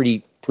was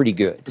pretty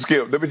good.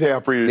 Skip, let me tell you how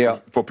free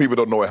for people who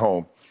don't know at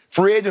home.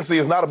 Free agency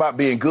is not about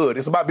being good.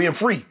 It's about being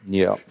free.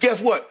 Yeah.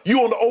 Guess what?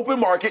 You on the open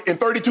market and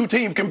 32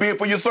 teams can bid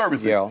for your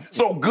services. Yeah.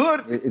 So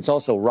good. It's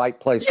also right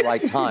place,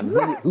 right time.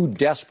 Who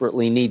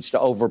desperately needs to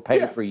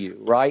overpay for you,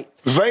 right?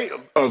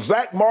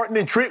 Zach Martin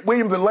and Trent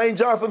Williams and Lane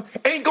Johnson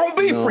ain't going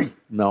to be free.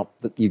 No,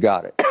 you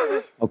got it.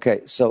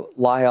 Okay, so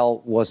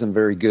Lyle wasn't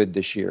very good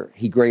this year.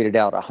 He graded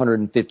out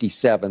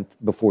 157th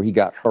before he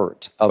got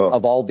hurt.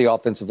 Of all the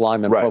offensive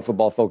linemen, Pro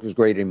Football Focus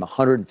graded him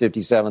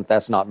 157th.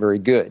 That's not very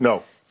good.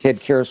 No. Ted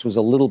Karras was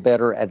a little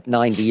better at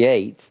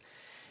 98th.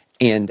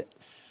 And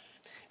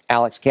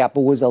Alex Cappa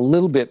was a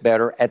little bit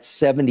better at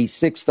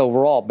 76th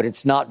overall, but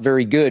it's not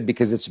very good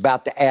because it's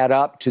about to add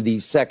up to the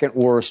second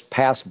worst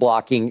pass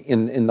blocking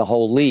in the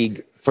whole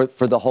league for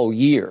the whole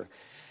year.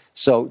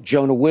 So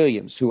Jonah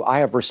Williams, who I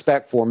have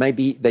respect for,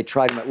 maybe they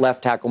tried him at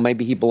left tackle,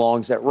 maybe he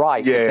belongs at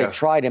right. Yeah. But they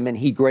tried him and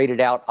he graded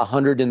out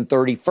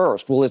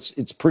 131st. Well,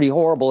 it's pretty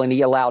horrible, and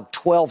he allowed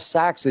 12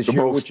 sacks this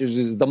year, which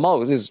is the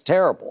most. It's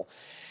terrible.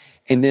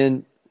 And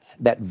then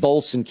that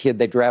Volson kid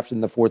they drafted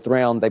in the 4th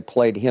round, they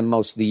played him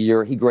most of the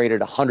year. He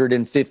graded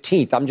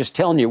 115th. I'm just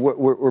telling you,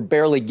 we're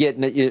barely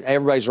getting it.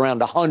 Everybody's around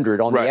 100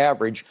 on the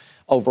average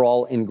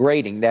overall in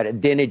grading. That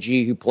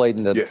Adeniji, who played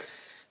in the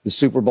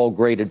Super Bowl,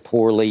 graded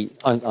poorly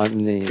on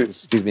the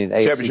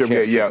AFC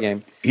Championship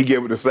game. He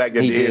gave it the sack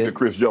at the end to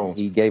Chris Jones.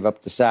 He gave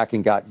up the sack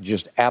and got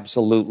just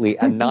absolutely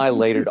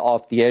annihilated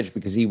off the edge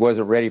because he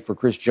wasn't ready for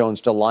Chris Jones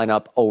to line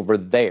up over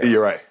there.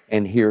 You're right.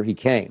 And here he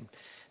came.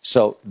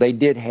 So they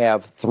did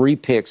have 3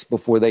 picks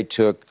before they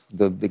took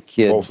the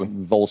kid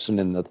Volson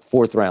in the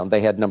 4th round. They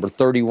had number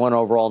 31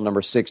 overall,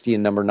 number 60,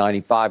 and number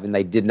 95, and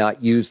they did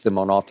not use them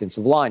on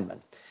offensive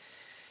linemen.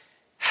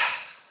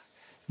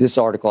 This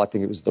article, I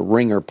think it was The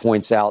Ringer,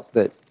 points out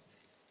that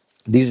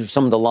these are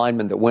some of the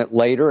linemen that went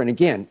later. And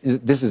again,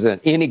 this is an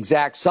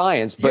inexact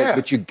science,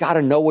 but you got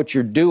to know what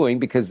you're doing,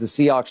 because the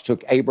Seahawks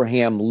took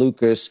Abraham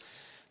Lucas,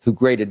 who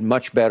graded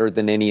much better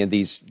than any of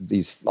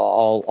these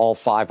all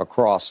 5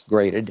 across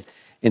graded.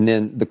 And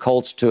then the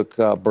Colts took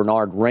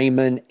Bernard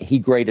Raymond. He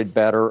graded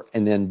better.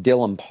 And then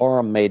Dylan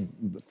Parham made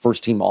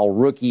first-team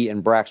All-Rookie.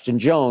 And Braxton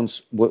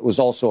Jones was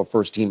also a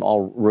first-team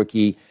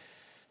All-Rookie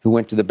who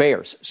went to the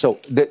Bears. So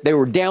they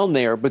were down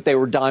there, but they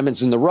were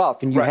diamonds in the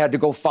rough. And you had to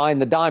go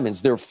find the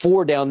diamonds. There are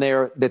 4 down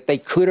there that they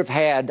could have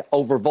had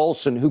over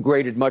Volson, who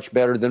graded much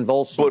better than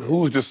Volson. But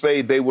who's to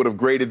say they would have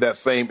graded that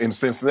same in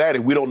Cincinnati?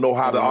 We don't know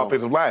how the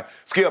offensive line.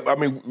 Skip, I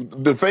mean,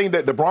 the thing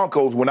that the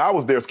Broncos, when I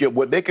was there, Skip,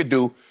 what they could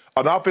do,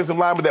 an offensive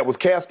lineman that was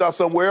cast out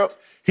somewhere else,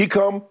 he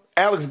come,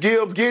 Alex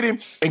Gibbs get him,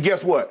 and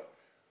guess what?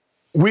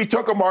 We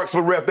took a marks for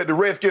the ref that the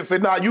Redskins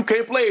said, nah, you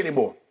can't play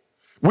anymore.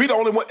 We the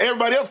only one,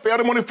 everybody else failed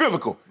him on his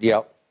physical.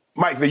 Yep.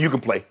 Mike said, you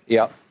can play.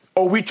 Yep.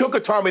 Oh, we took a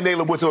Tommy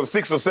Naylor, which was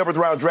a 6th or 7th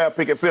round draft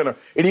pick at center,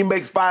 and he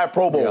makes 5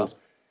 Pro Bowls.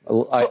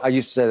 Yeah. I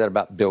used to say that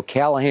about Bill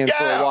Callahan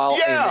for a while,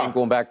 and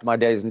going back to my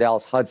days in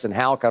Dallas, Hudson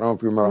Houck. I don't know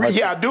if you remember Hudson.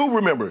 Yeah, I do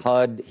remember.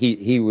 Hud,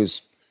 he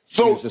was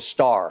a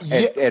star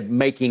at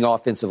making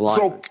offensive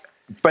linemen. So,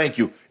 thank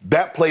you.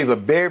 That plays a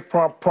very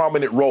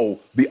prominent role.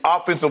 The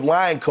offensive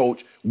line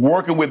coach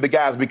working with the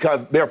guys,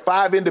 because there are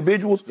 5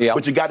 individuals,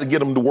 but you got to get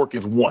them to work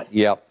as one.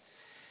 Yep.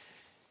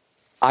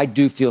 I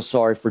do feel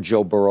sorry for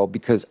Joe Burrow,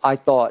 because I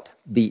thought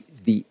the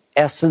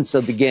essence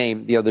of the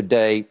game the other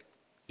day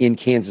in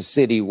Kansas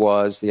City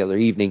the other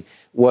evening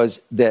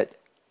was that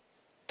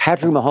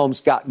Patrick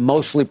Mahomes got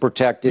mostly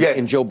protected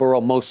and Joe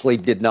Burrow mostly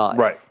did not.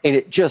 Right. And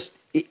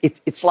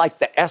it's like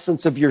the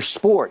essence of your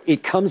sport.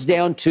 It comes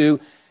down to,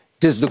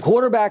 does the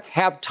quarterback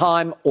have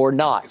time or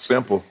not?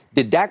 Simple.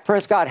 Did Dak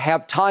Prescott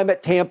have time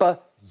at Tampa?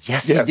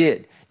 Yes, he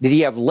did. Did he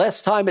have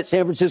less time at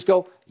San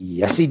Francisco?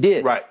 Yes, he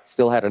did. Right.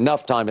 Still had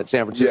enough time at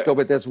San Francisco,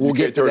 but we'll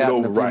get to that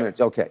in a few minutes.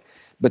 Okay.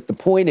 But the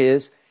point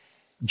is,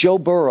 Joe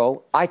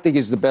Burrow, I think,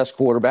 is the best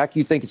quarterback.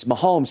 You think it's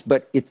Mahomes,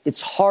 but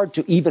it's hard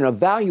to even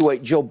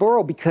evaluate Joe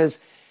Burrow, because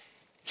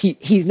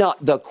he's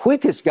not the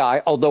quickest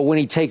guy, although when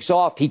he takes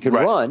off, he can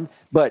run.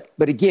 But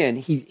again,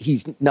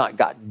 he's not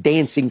got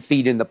dancing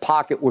feet in the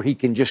pocket where he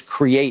can just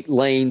create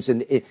lanes.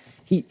 And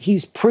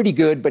he's pretty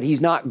good, but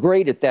he's not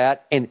great at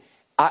that. And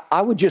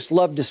I would just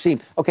love to see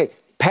him. Okay,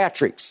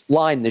 Patrick's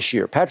line this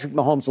year, Patrick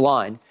Mahomes'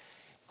 line,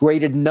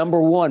 graded number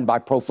 1 by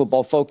Pro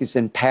Football Focus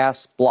in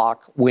pass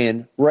block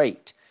win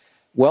rate.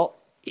 Well,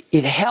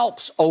 it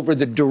helps over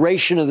the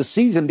duration of the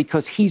season,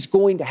 because he's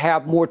going to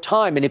have more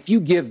time. And if you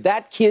give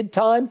that kid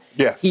time,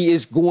 he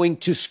is going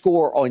to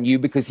score on you,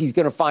 because he's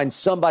going to find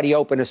somebody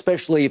open,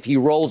 especially if he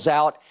rolls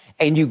out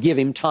and you give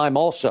him time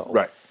also.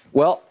 Right.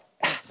 Well,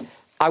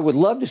 I would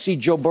love to see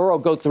Joe Burrow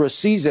go through a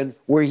season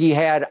where he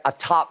had a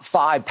top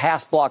 5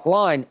 pass block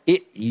line.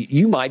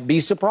 You might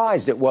be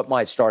surprised at what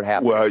might start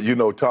happening.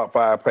 Well, top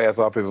 5 pass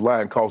offensive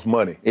line costs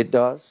money. It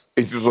does.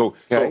 So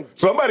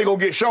somebody going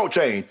to get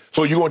shortchanged.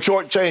 So you're going to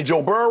shortchange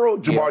Joe Burrow,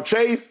 Jamar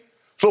Chase?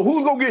 So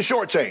who's going to get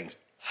shortchanged?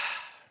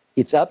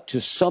 It's up to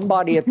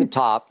somebody at the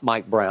top,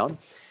 Mike Brown,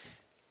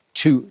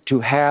 to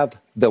have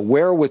the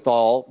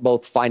wherewithal,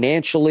 both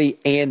financially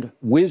and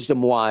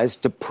wisdom-wise,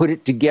 to put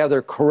it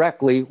together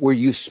correctly where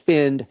you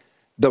spend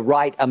the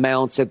right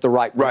amounts at the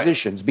right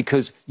positions.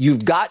 Because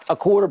you've got a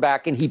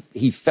quarterback, and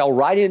he fell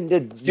right into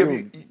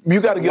you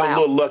got to get a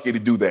little lucky to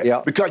do that.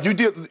 Yep. Because you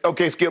did,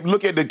 okay, Skip,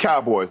 look at the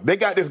Cowboys. They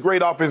got this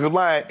great offensive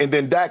line, and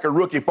then Dak, a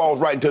rookie,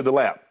 falls right into the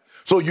lap.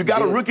 So you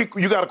got a rookie,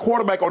 you got a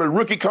quarterback on a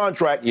rookie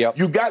contract. Yep.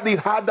 You got these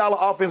high-dollar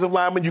offensive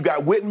linemen. You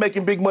got Witten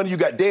making big money. You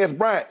got Dez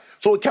Bryant.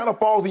 So it kind of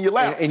falls in your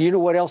lap. And you know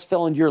what else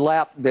fell into your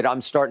lap that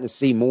I'm starting to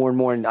see more and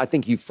more? And I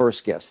think you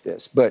first guessed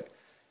this, but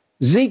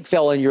Zeke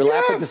fell in your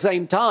lap at the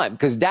same time,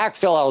 because Dak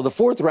fell out of the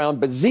 4th round,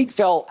 but Zeke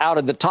fell out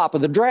of the top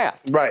of the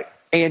draft. Right.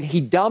 And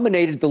he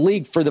dominated the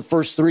league for the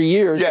first 3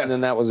 years, Yes. and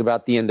then that was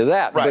about the end of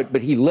that. Right.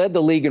 But he led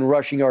the league in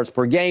rushing yards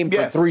per game for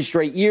Yes. 3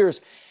 straight years,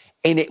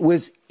 and it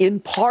was in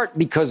part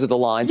because of the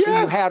line. So you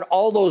Yes. had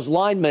all those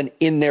linemen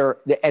in there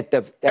at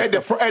the front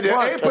of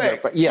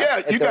apex.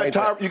 yes, You got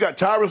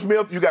Tyron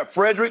Smith, you got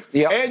Frederick,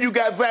 Yep. and you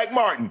got Zach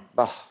Martin.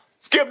 Ugh.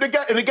 Skip, the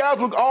guys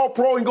look all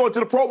pro and going to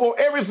the Pro Bowl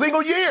every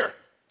single year.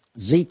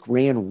 Zeke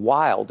ran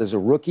wild as a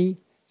rookie.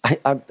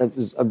 I'm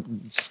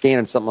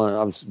scanning something.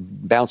 I was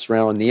bouncing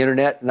around on the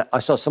internet, and I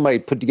saw somebody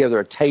put together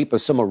a tape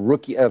of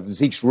of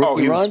Zeke's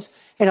rookie runs,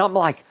 and I'm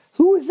like,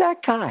 who is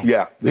that guy?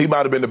 Yeah, he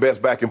might have been the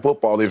best back in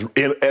football as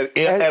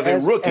a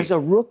rookie. As a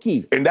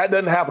rookie. And that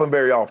doesn't happen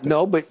very often.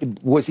 No, but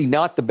was he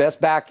not the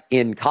best back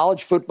in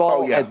college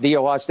football at the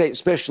Ohio State,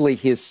 especially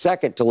his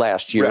second to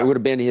last year? Yeah. It would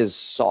have been his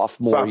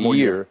sophomore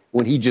year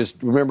when he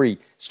remember he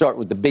started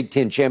with the Big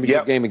Ten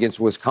championship game against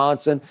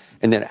Wisconsin,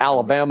 and then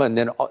Alabama, and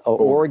then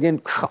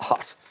Oregon.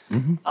 God.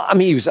 Mm-hmm. I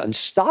mean, he was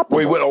unstoppable.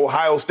 Well, he went to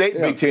Ohio State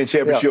Big Ten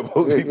championship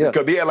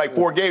because he had like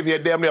 4 games. He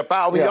had damn near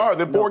 1,000 yards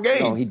in 4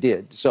 games. No, he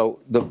did. So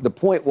the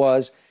point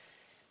was,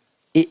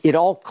 it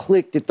all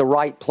clicked at the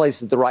right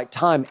place at the right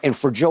time. And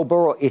for Joe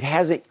Burrow, it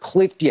hasn't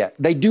clicked yet.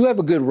 They do have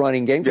a good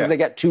running game because they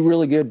got 2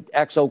 really good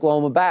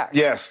ex-Oklahoma backs.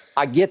 Yes.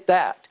 I get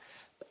that.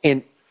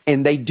 And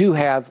they do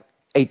have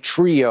a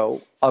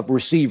trio of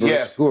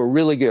receivers who are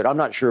really good. I'm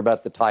not sure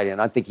about the tight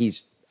end. I think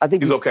he's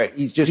okay.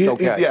 He's just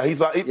okay.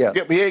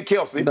 He ain't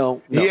Kelsey.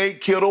 No. He ain't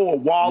Kittle or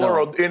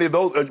Waller or any of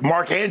those.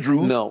 Mark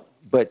Andrews. No,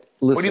 but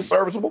listen. But he's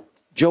serviceable.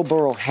 Joe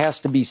Burrow has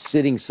to be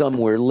sitting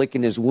somewhere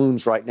licking his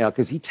wounds right now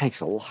because he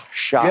takes a lot of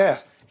shots. Yeah.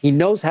 He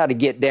knows how to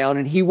get down,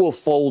 and he will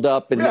fold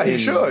up and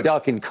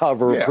duck and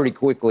cover pretty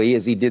quickly,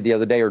 as he did the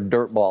other day, or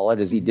dirt ball it,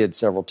 as he did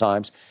several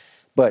times.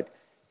 But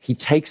he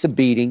takes a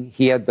beating.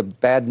 He had the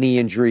bad knee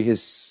injury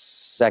his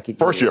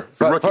first year.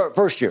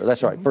 First year,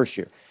 that's right, first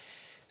year.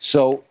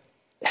 So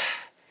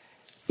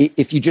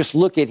if you just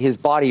look at his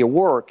body of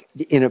work,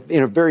 in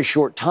a very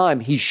short time,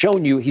 he's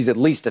shown you he's at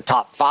least a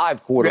top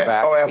 5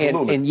 quarterback. Yeah. Oh,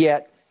 absolutely. And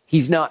yet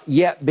he's not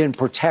yet been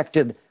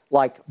protected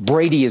like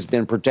Brady has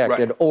been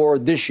protected, or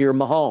this year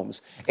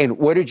Mahomes. And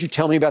what did you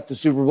tell me about the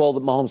Super Bowl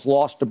that Mahomes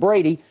lost to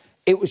Brady?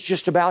 It was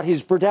just about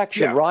his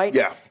protection, right?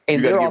 Yeah.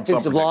 And their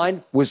offensive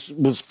line was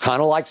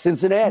kind of like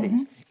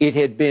Cincinnati's. Mm-hmm. It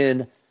had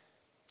been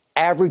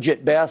average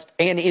at best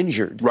and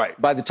injured.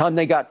 Right. By the time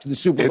they got to the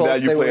Super Bowl,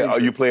 and now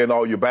you're playing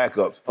all your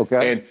backups.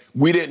 Okay. And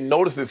we didn't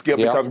notice it, Skip,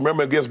 because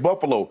remember against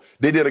Buffalo,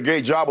 they did a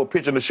great job of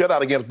pitching the shutout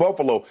against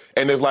Buffalo.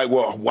 And it's like,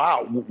 well,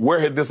 wow, where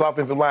had this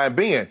offensive line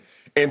been?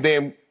 And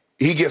then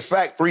he gets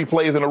sacked 3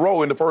 plays in a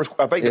row in the first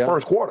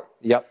quarter.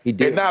 Yep, he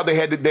did. And now they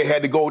had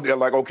to go. They're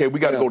like, okay, we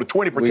got to go to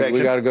 20 protection.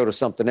 We got to go to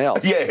something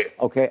else. Yeah.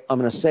 Okay, I'm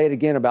going to say it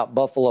again about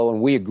Buffalo,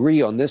 and we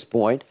agree on this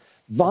point.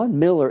 Von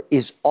Miller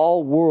is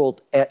all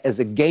world as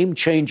a game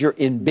changer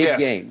in big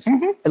games.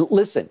 Mm-hmm. And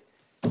listen,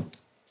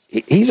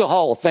 he's a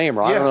Hall of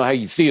Famer. I don't know how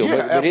you feel,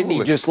 but isn't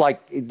he just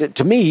like,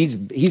 to me,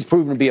 he's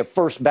proven to be a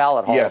first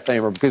ballot Hall of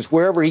Famer, because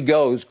wherever he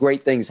goes,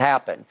 great things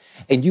happen.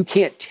 And you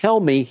can't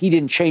tell me he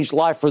didn't change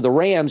life for the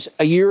Rams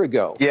a year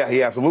ago. Yeah,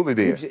 he absolutely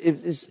did.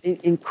 It's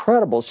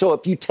incredible. So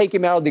if you take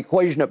him out of the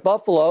equation at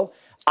Buffalo,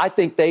 I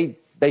think they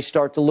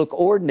start to look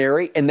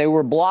ordinary, and they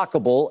were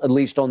blockable, at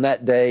least on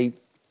that day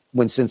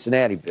when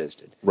Cincinnati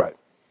visited. Right.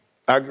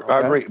 I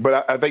agree.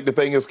 But I think the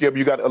thing is, Skip,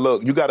 you got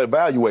to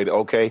evaluate it,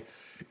 okay?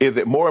 Is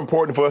it more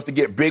important for us to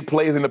get big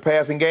plays in the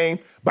passing game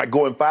by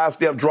going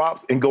 5-step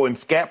drops and going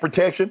scat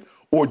protection?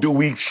 Or do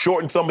we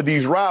shorten some of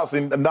these routes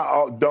and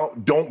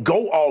don't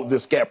go all of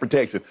this scat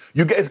protection?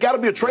 It's got to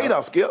be a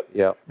trade-off, Skip.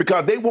 Yeah.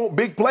 Because they want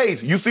big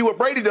plays. You see what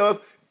Brady does?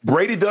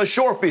 Brady does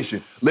short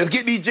fishing. Let's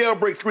get these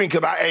jailbreak screens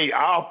because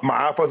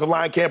my offensive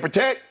line can't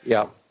protect.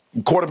 Yeah.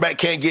 Quarterback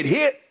can't get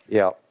hit.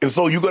 Yeah. And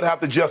so you're going to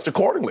have to adjust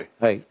accordingly.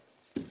 Hey,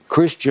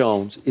 Chris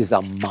Jones is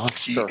a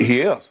monster.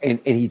 He is. And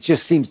he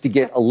just seems to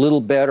get a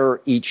little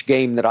better each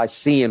game that I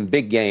see him,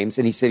 big games.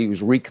 And he said he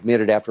was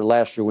recommitted after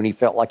last year when he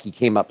felt like he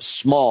came up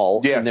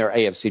small in their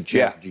AFC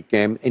Championship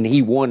game. And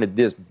he wanted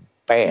this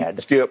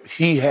bad. Skip,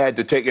 he had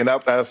to take, and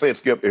I said,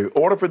 Skip, in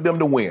order for them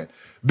to win,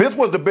 this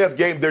was the best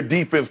game their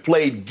defense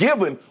played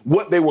given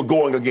what they were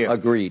going against.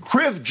 Agreed.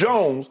 Chris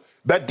Jones,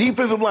 that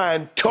defensive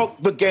line took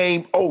the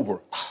game over.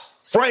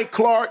 Frank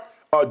Clark,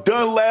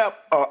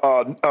 Dunlap,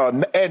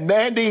 and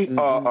Nandy,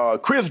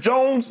 Chris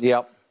Jones,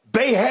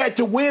 they had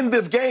to win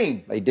this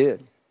game. They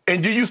did.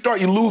 And you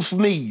lose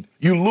Snead,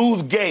 you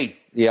lose Gay,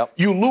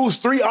 you lose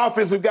 3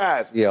 offensive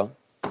guys. Yeah.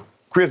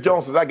 Chris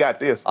Jones says, I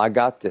got this. I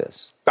got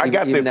this. I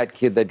got Even this. that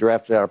kid they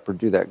drafted out of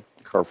Purdue, that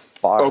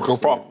Karfafis.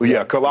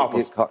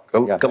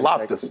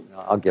 Kalafis.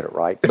 I'll get it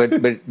right.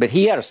 But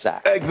he had a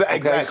sack.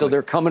 Exactly. Okay? So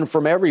they're coming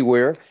from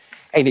everywhere.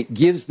 And it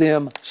gives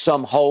them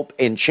some hope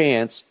and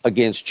chance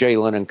against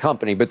Jalen and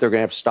company, but they're going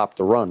to have to stop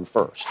the run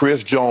first.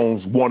 Chris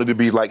Jones wanted to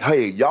be like,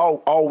 hey,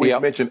 y'all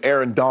always mention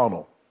Aaron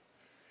Donald.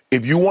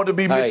 If you want to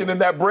be mentioned in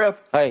that breath,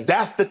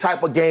 that's the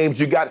type of games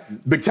you got.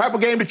 The type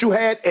of game that you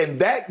had in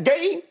that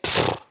game,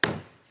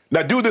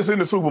 now do this in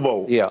the Super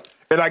Bowl. Yeah.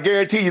 And I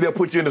guarantee you they'll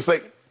put you in the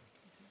second.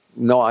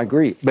 No, I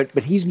agree.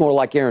 But he's more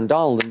like Aaron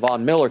Donald than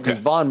Von Miller because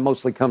Von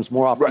mostly comes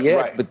more off the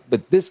edge. Right.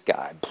 But this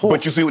guy.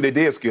 But you see what they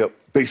did, Skip?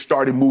 They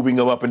started moving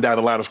him up and down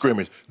the line of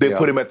scrimmage. They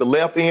put him at the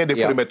left end. They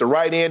put him at the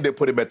right end. They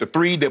put him at the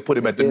 3. They put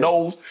him at the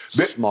nose.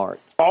 Smart.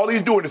 All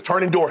he's doing is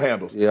turning door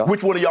handles. Yeah.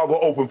 Which one of y'all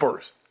going to open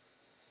first?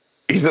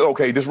 He said,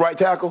 okay, this right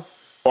tackle,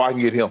 or I can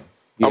get him.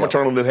 I'm going to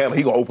turn on this handle.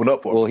 He's going to open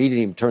up for me. Well, he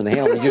didn't even turn the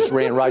handle. He just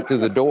ran right through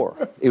the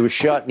door. It was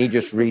shut, and he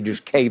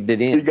just caved it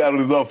in. He got on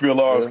his upfield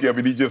arm, Skip,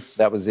 and he just...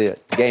 That was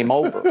it. Game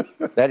over.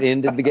 That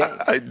ended the game.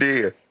 I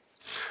did.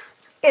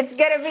 It's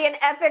going to be an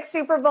epic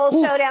Super Bowl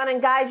showdown.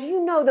 And, guys,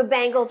 you know the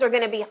Bengals are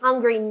going to be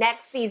hungry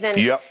next season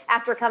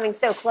after coming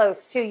so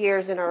close 2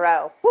 years in a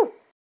row. Whew.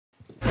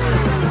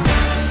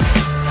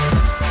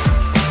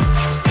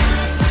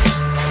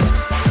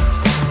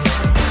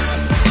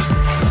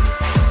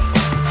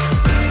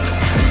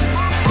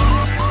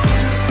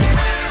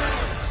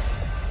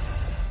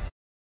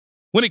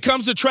 When it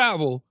comes to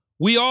travel,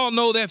 we all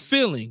know that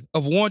feeling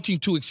of wanting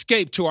to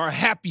escape to our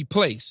happy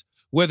place,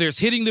 whether it's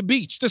hitting the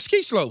beach, the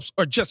ski slopes,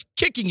 or just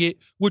kicking it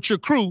with your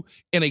crew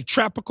in a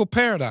tropical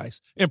paradise.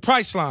 And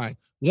Priceline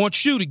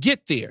wants you to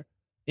get there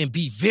and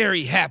be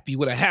very happy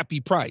with a happy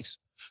price,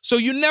 so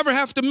you never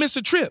have to miss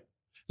a trip.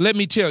 Let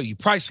me tell you,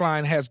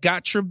 Priceline has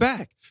got your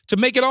back to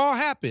make it all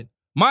happen.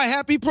 My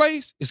happy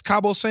place is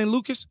Cabo San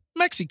Lucas,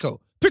 Mexico.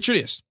 Picture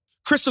this: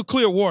 crystal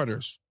clear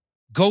waters,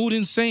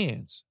 golden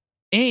sands,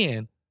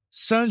 and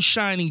sun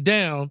shining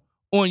down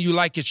on you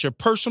like it's your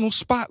personal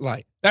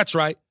spotlight. That's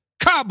right.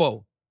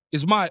 Cabo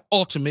is my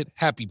ultimate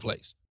happy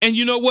place. And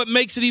you know what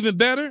makes it even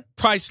better?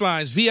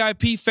 Priceline's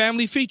VIP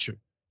family feature.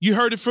 You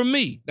heard it from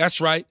me. That's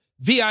right.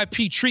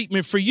 VIP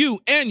treatment for you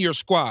and your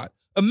squad.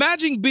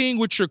 Imagine being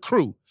with your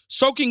crew,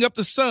 soaking up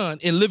the sun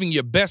and living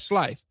your best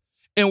life.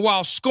 And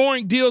while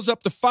scoring deals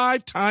up to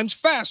 5 times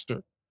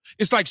faster,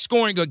 it's like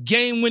scoring a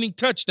game-winning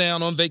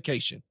touchdown on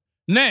vacation.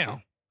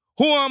 Now,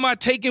 who am I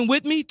taking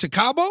with me to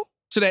Cabo?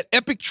 To that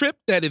epic trip,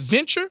 that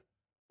adventure?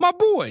 My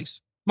boys,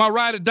 my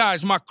ride or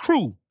dies, my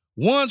crew,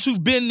 ones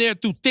who've been there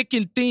through thick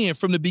and thin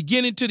from the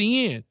beginning to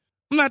the end.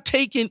 I'm not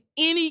taking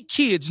any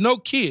kids, no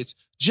kids,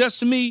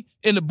 just me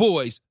and the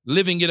boys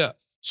living it up.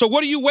 So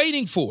what are you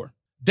waiting for?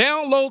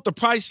 Download the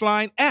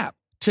Priceline app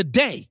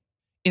today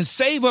and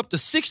save up to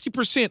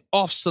 60%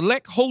 off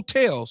select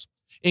hotels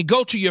and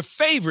go to your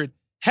favorite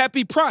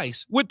happy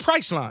price with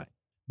Priceline.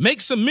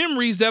 Make some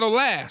memories that'll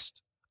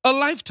last a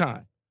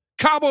lifetime.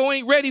 Cabo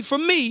ain't ready for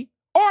me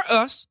or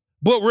us,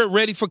 but we're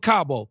ready for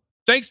Cabo.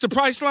 Thanks to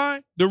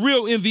Priceline, the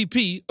real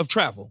MVP of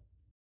travel.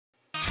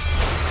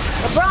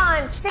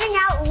 LeBron sitting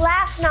out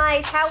last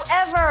night.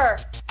 However,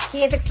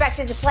 he is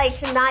expected to play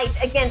tonight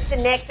against the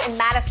Knicks in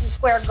Madison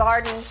Square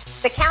Garden.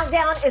 The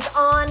countdown is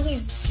on.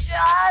 He's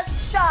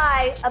just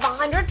shy of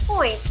 100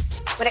 points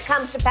when it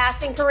comes to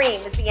passing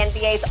Kareem as the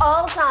NBA's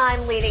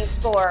all-time leading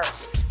scorer.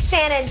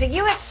 Shannon, do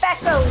you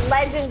expect a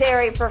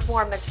legendary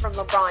performance from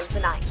LeBron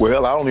tonight?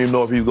 Well, I don't even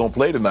know if he's going to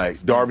play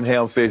tonight. Darvin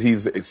Ham said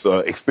he's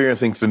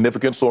experiencing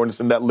significant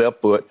soreness in that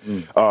left foot,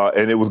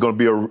 and it was going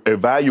to be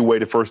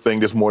evaluated first thing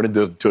this morning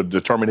to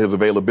determine his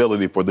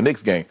availability for the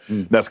Knicks game.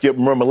 Now, Skip,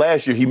 remember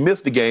last year he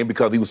missed the game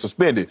because he was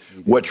suspended.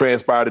 What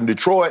transpired in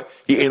Detroit,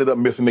 he ended up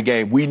missing the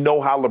game. We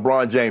know how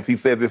LeBron James, he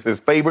says it's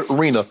his favorite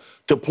arena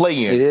to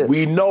play in.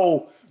 We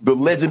know the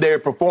legendary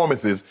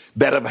performances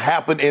that have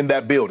happened in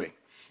that building.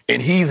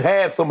 And he's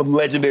had some of the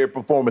legendary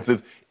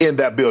performances in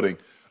that building.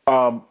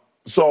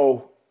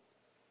 So,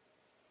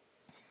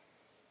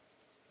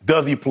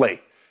 does he play?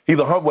 He's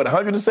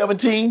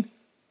 117?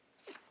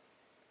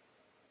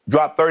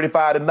 Dropped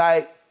 35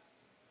 tonight.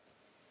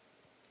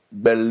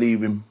 Better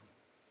leave him.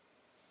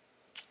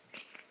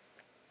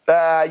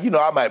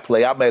 I might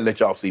play. I may let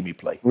y'all see me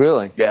play.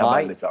 Really? Yeah, I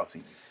might let y'all see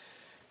me.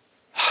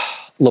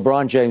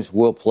 LeBron James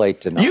will play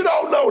tonight. You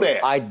don't know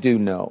that. I do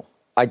know.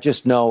 I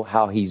just know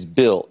how he's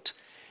built.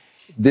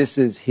 This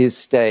is his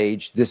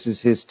stage. This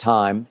is his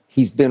time.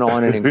 He's been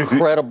on an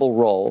incredible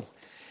roll.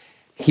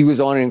 He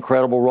was on an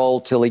incredible roll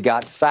till he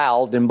got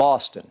fouled in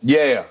Boston.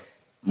 Yeah.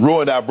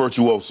 Ruined our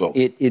virtuoso.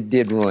 It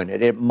did ruin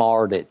it. It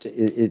marred it.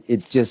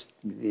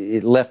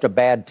 It left a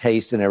bad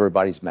taste in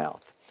everybody's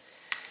mouth.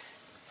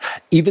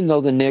 Even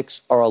though the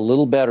Knicks are a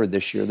little better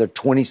this year, they're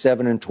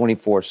 27 and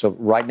 24, so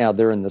right now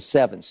they're in the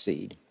 7th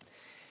seed.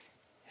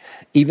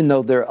 Even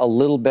though they're a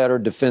little better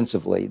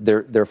defensively,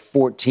 they're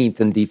 14th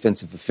in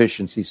defensive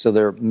efficiency, so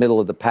they're middle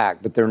of the pack,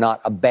 but they're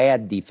not a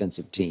bad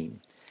defensive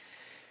team.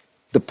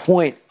 The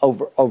point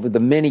over the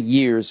many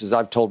years, as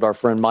I've told our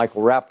friend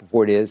Michael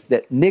Rappaport, is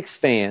that Knicks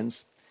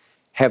fans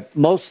have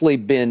mostly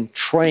been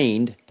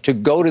trained to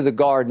go to the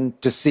Garden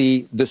to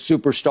see the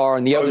superstar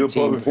and the other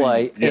team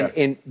play,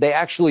 and they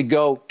actually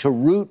go to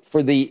root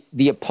for the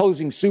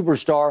opposing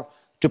superstar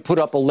to put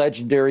up a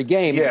legendary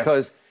game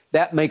because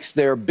that makes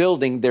their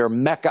building, their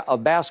mecca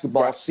of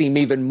basketball, seem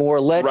even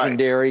more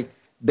legendary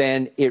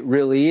than it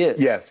really is.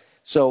 Yes.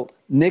 So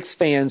Knicks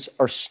fans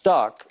are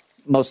stuck,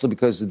 mostly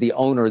because of the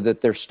owner that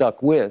they're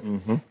stuck with.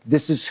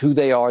 This is who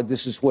they are.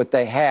 This is what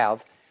they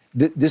have.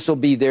 This will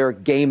be their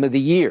game of the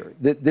year.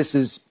 This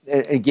is,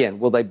 again,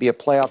 will they be a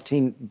playoff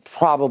team?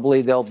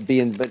 Probably they'll be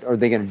in, but are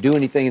they going to do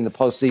anything in the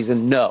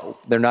postseason? No,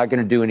 they're not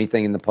going to do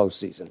anything in the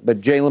postseason.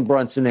 But Jalen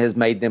Brunson has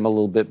made them a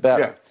little bit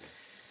better.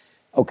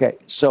 Yeah. Okay,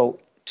 so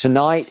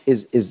tonight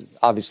is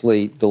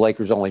obviously the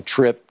Lakers' only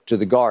trip to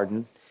the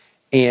Garden,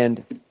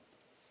 and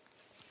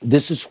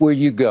this is where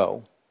you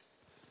go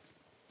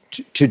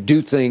to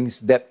do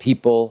things that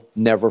people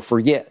never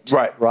forget.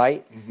 Right.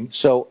 Right? Mm-hmm.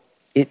 So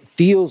it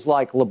feels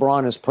like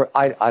LeBron is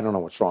I don't know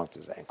what's wrong with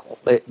his ankle.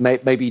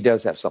 Maybe he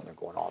does have something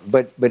going on.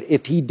 But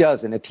if he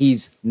doesn't, if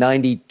he's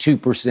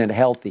 92%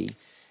 healthy,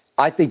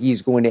 I think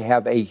he's going to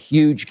have a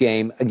huge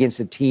game against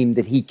a team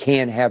that he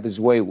can have his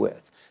way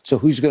with. So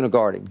who's going to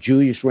guard him?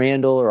 Julius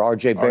Randle or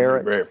R.J.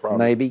 Barrett?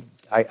 Maybe,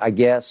 I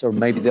guess. Or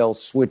maybe they'll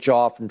switch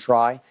off and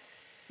try.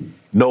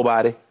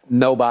 Nobody.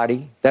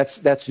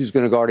 That's who's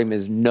going to guard him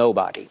is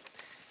nobody.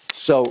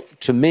 So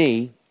to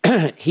me,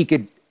 he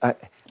could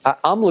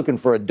I'm looking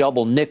for a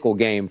double nickel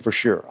game for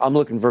sure. I'm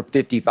looking for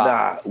 55.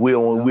 Nah, we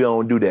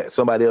don't do that.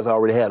 Somebody else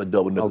already had a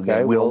double nickel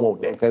game. We don't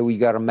want that. Okay, well, you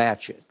got to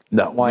match it.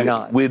 No. Why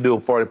not? We'll do a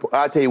 40.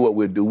 I'll tell you what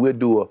we'll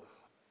do.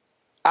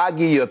 I'll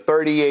give you a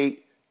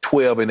 38,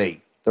 12, and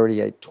 8.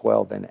 38,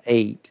 12, and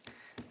 8.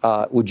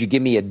 Would you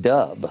give me a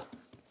dub?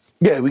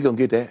 Yeah, we're going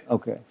to get that.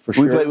 Okay, for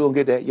sure. We're going to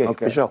get that, yeah,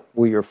 okay. For sure.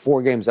 Well, you're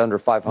 4 games under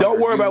 500. Don't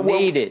worry about what...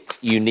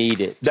 You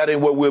need it. That ain't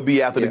what we'll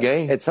be after the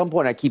game. At some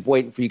point, I keep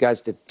waiting for you guys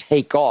to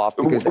take off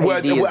because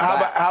AD is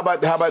back. How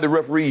about the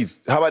referees?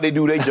 How about they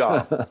do their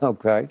job?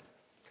 Okay.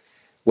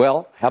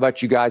 Well, how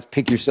about you guys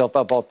pick yourself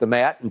up off the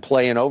mat and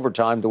play in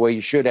overtime the way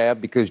you should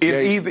have because...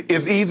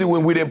 It's easy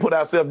when we didn't put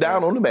ourselves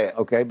down on the mat.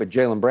 Okay, but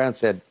Jaylen Brown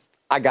said...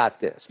 I got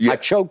this. Yeah. I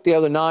choked the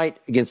other night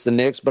against the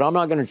Knicks, but I'm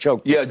not going to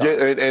choke this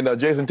time. And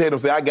Jason Tatum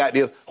said, I got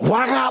this.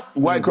 Right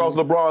across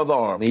LeBron's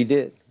arm. He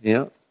did,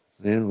 yeah.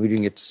 And we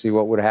didn't get to see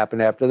what would have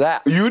happened after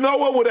that. You know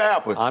what would have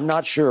happened? I'm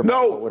not sure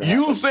about what would have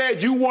happened. You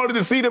said you wanted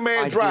to see the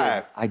man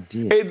drive. I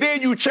did. And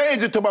then you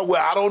changed it to,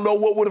 I don't know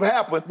what would have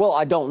happened. Well,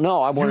 I don't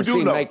know. I want to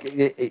see him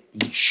make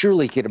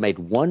surely he could have made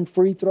one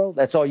free throw.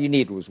 That's all you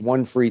needed was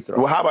one free throw.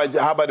 Well, how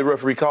about the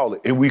referee call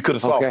it? And we could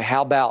have saw it. Okay,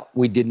 how about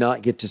we did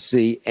not get to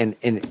see and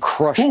it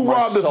crushed Who my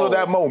robbed us soul. of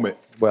that moment?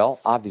 Well,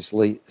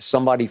 obviously,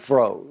 somebody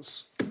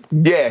froze.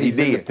 Yeah, he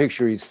did. In the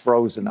picture, he's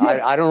frozen.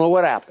 Yeah. I don't know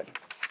what happened.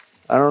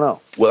 I don't know.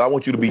 Well, I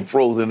want you to be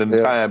frozen in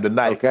time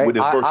tonight with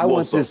this virtuoso. I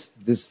want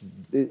this.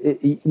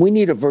 We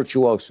need a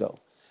virtuoso.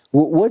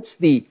 What's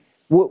the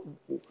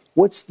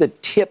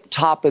tip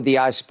top of the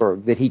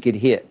iceberg that he could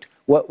hit?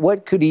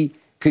 What could he?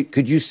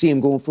 Could you see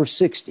him going for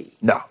 60?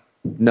 No.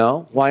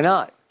 No. Why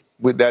not?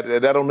 With that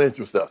don't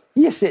interest us.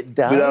 Yes, it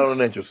does. That don't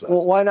interest us.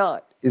 Well, why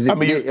not?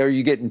 Are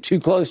you getting too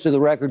close to the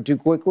record too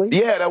quickly?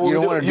 Yeah, that's what you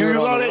we don't want to do it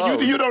on the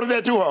road. You noticed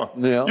that too, huh?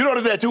 Yeah. You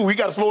noticed that too. We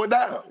got to slow it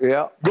down.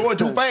 Yeah. Going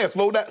too fast.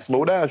 Slow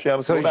down, Shannon.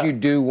 Because you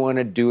do want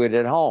to do it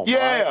at home.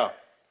 Yeah. Right?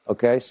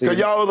 Okay. So because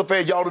y'all other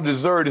fans, y'all don't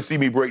deserve to see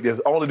me break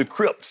this. Only the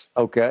Crips.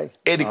 Okay.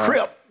 And the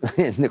Crip.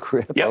 In the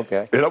Crip. Yep.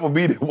 Okay. And I'm gonna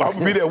be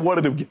there one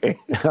of them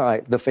games. All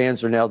right. The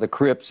fans are now the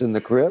Crips in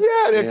the Crip.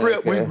 Yeah, they're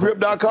Crip. Okay. We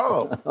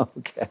Crip.com.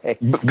 Okay.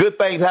 Good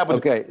things happen.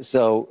 Okay.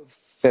 So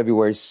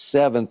February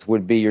 7th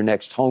would be your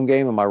next home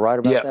game. Am I right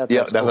about that?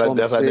 Yeah, that's our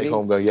next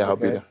home game. Yeah, I'll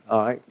be there.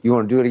 All right. You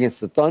want to do it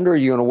against the Thunder, or are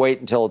you going to wait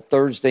until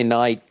Thursday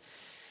night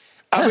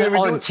on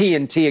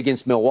TNT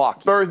against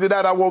Milwaukee? Thursday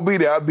night, I won't be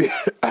there. I'll be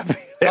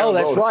oh,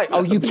 that's right.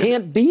 Oh, you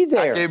can't be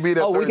there. I can't be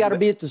there. Oh, we got to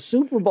be at the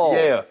Super Bowl.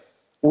 Yeah.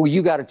 Well,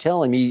 you got to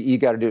tell him you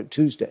got to do it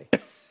Tuesday,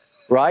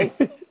 right?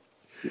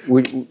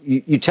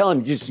 You tell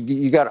him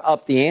you got to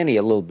up the ante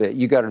a little bit.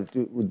 You got to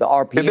do the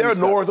RPM. Is there a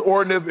North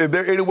ordinance? Is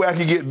there any way I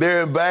can get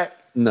there and back?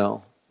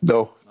 No.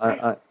 No.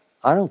 I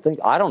don't think.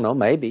 I don't know.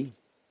 Maybe.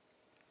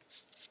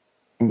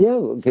 Yeah.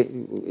 Okay.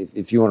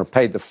 If you want to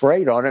pay the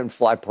freight on it and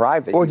fly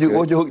private. Won't you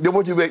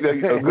make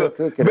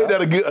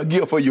that a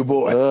gift for your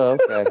boy? Oh,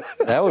 okay.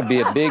 That would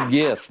be a big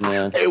gift,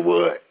 man. It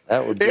would.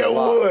 That would be a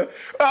lot.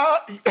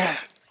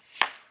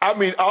 I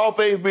mean, all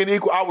things being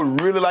equal, I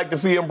would really like to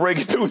see him break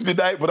it Tuesday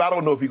night, but I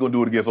don't know if he's going to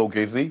do it against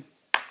OKC.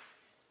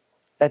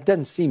 That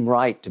doesn't seem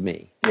right to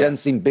me. It doesn't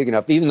seem big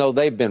enough, even though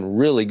they've been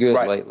really good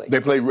lately.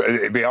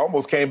 They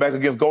almost came back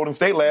against Golden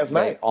State last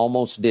night. They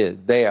almost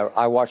did.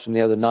 I watched them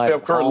the other night.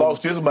 Steph Curry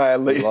lost his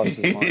mind late.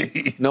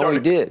 He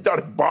did.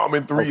 Started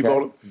bombing threes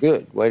on him.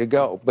 Good. Way to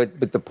go.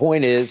 But the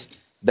point is,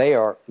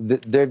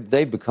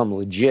 they've become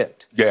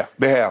legit. Yeah,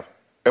 they have.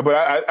 But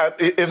I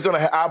believe it's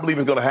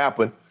going to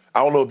happen. I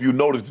don't know if you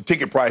noticed the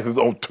ticket prices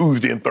on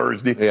Tuesday and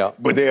Thursday. Yeah.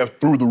 But they're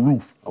through the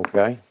roof.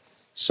 Okay.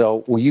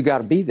 So, you got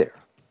to be there.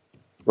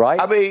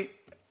 Right? I mean,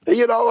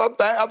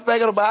 I'm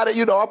thinking about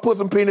it. I put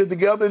some pennies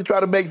together and try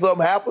to make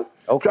something happen.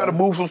 Okay. Try to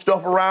move some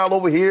stuff around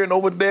over here and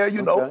over there,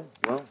 know.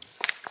 Well,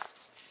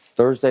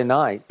 Thursday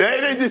night.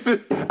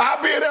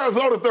 I'll be in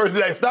Arizona Thursday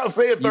night. Stop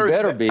saying Thursday. You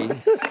better be.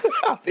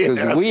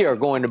 Because we are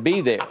going to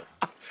be there.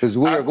 Because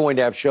we are going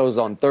to have shows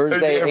on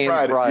Thursday and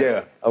Friday.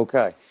 Yeah.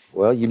 Okay.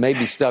 Well, you may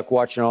be stuck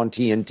watching on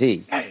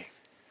TNT. Hey.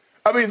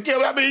 I mean,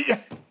 Skip, I mean, I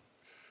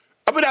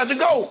have to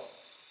go.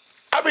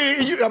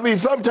 I mean,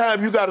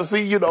 sometimes you got to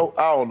see. I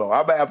don't know.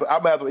 I'm gonna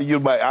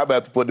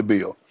have to foot the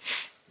bill.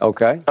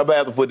 Okay. I'm gonna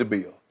have to foot the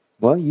bill.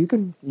 Well, you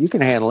can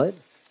handle it.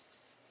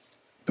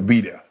 To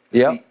be there.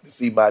 To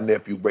see my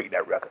nephew break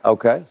that record.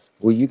 Okay.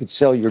 Well, you could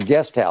sell your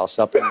guest house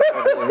up in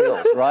Beverly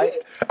Hills, right?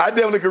 I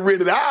definitely could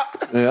rent it out.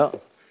 Yeah.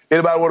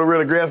 Anybody want to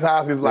rent a guest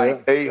house? It's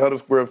like 800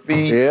 square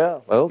feet. Yeah.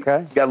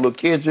 Okay. Got a little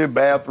kitchen,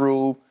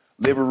 bathroom,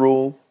 living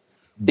room.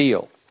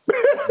 Deal.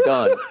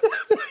 Done.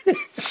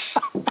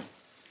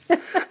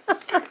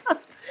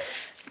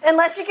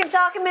 Unless you can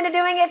talk him into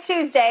doing it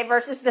Tuesday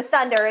versus the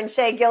Thunder and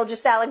Shai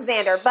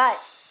Gilgeous-Alexander.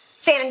 But,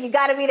 Shannon, you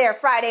got to be there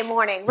Friday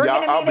morning. We're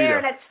going to be there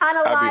and a ton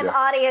of live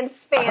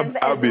audience fans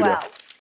as well.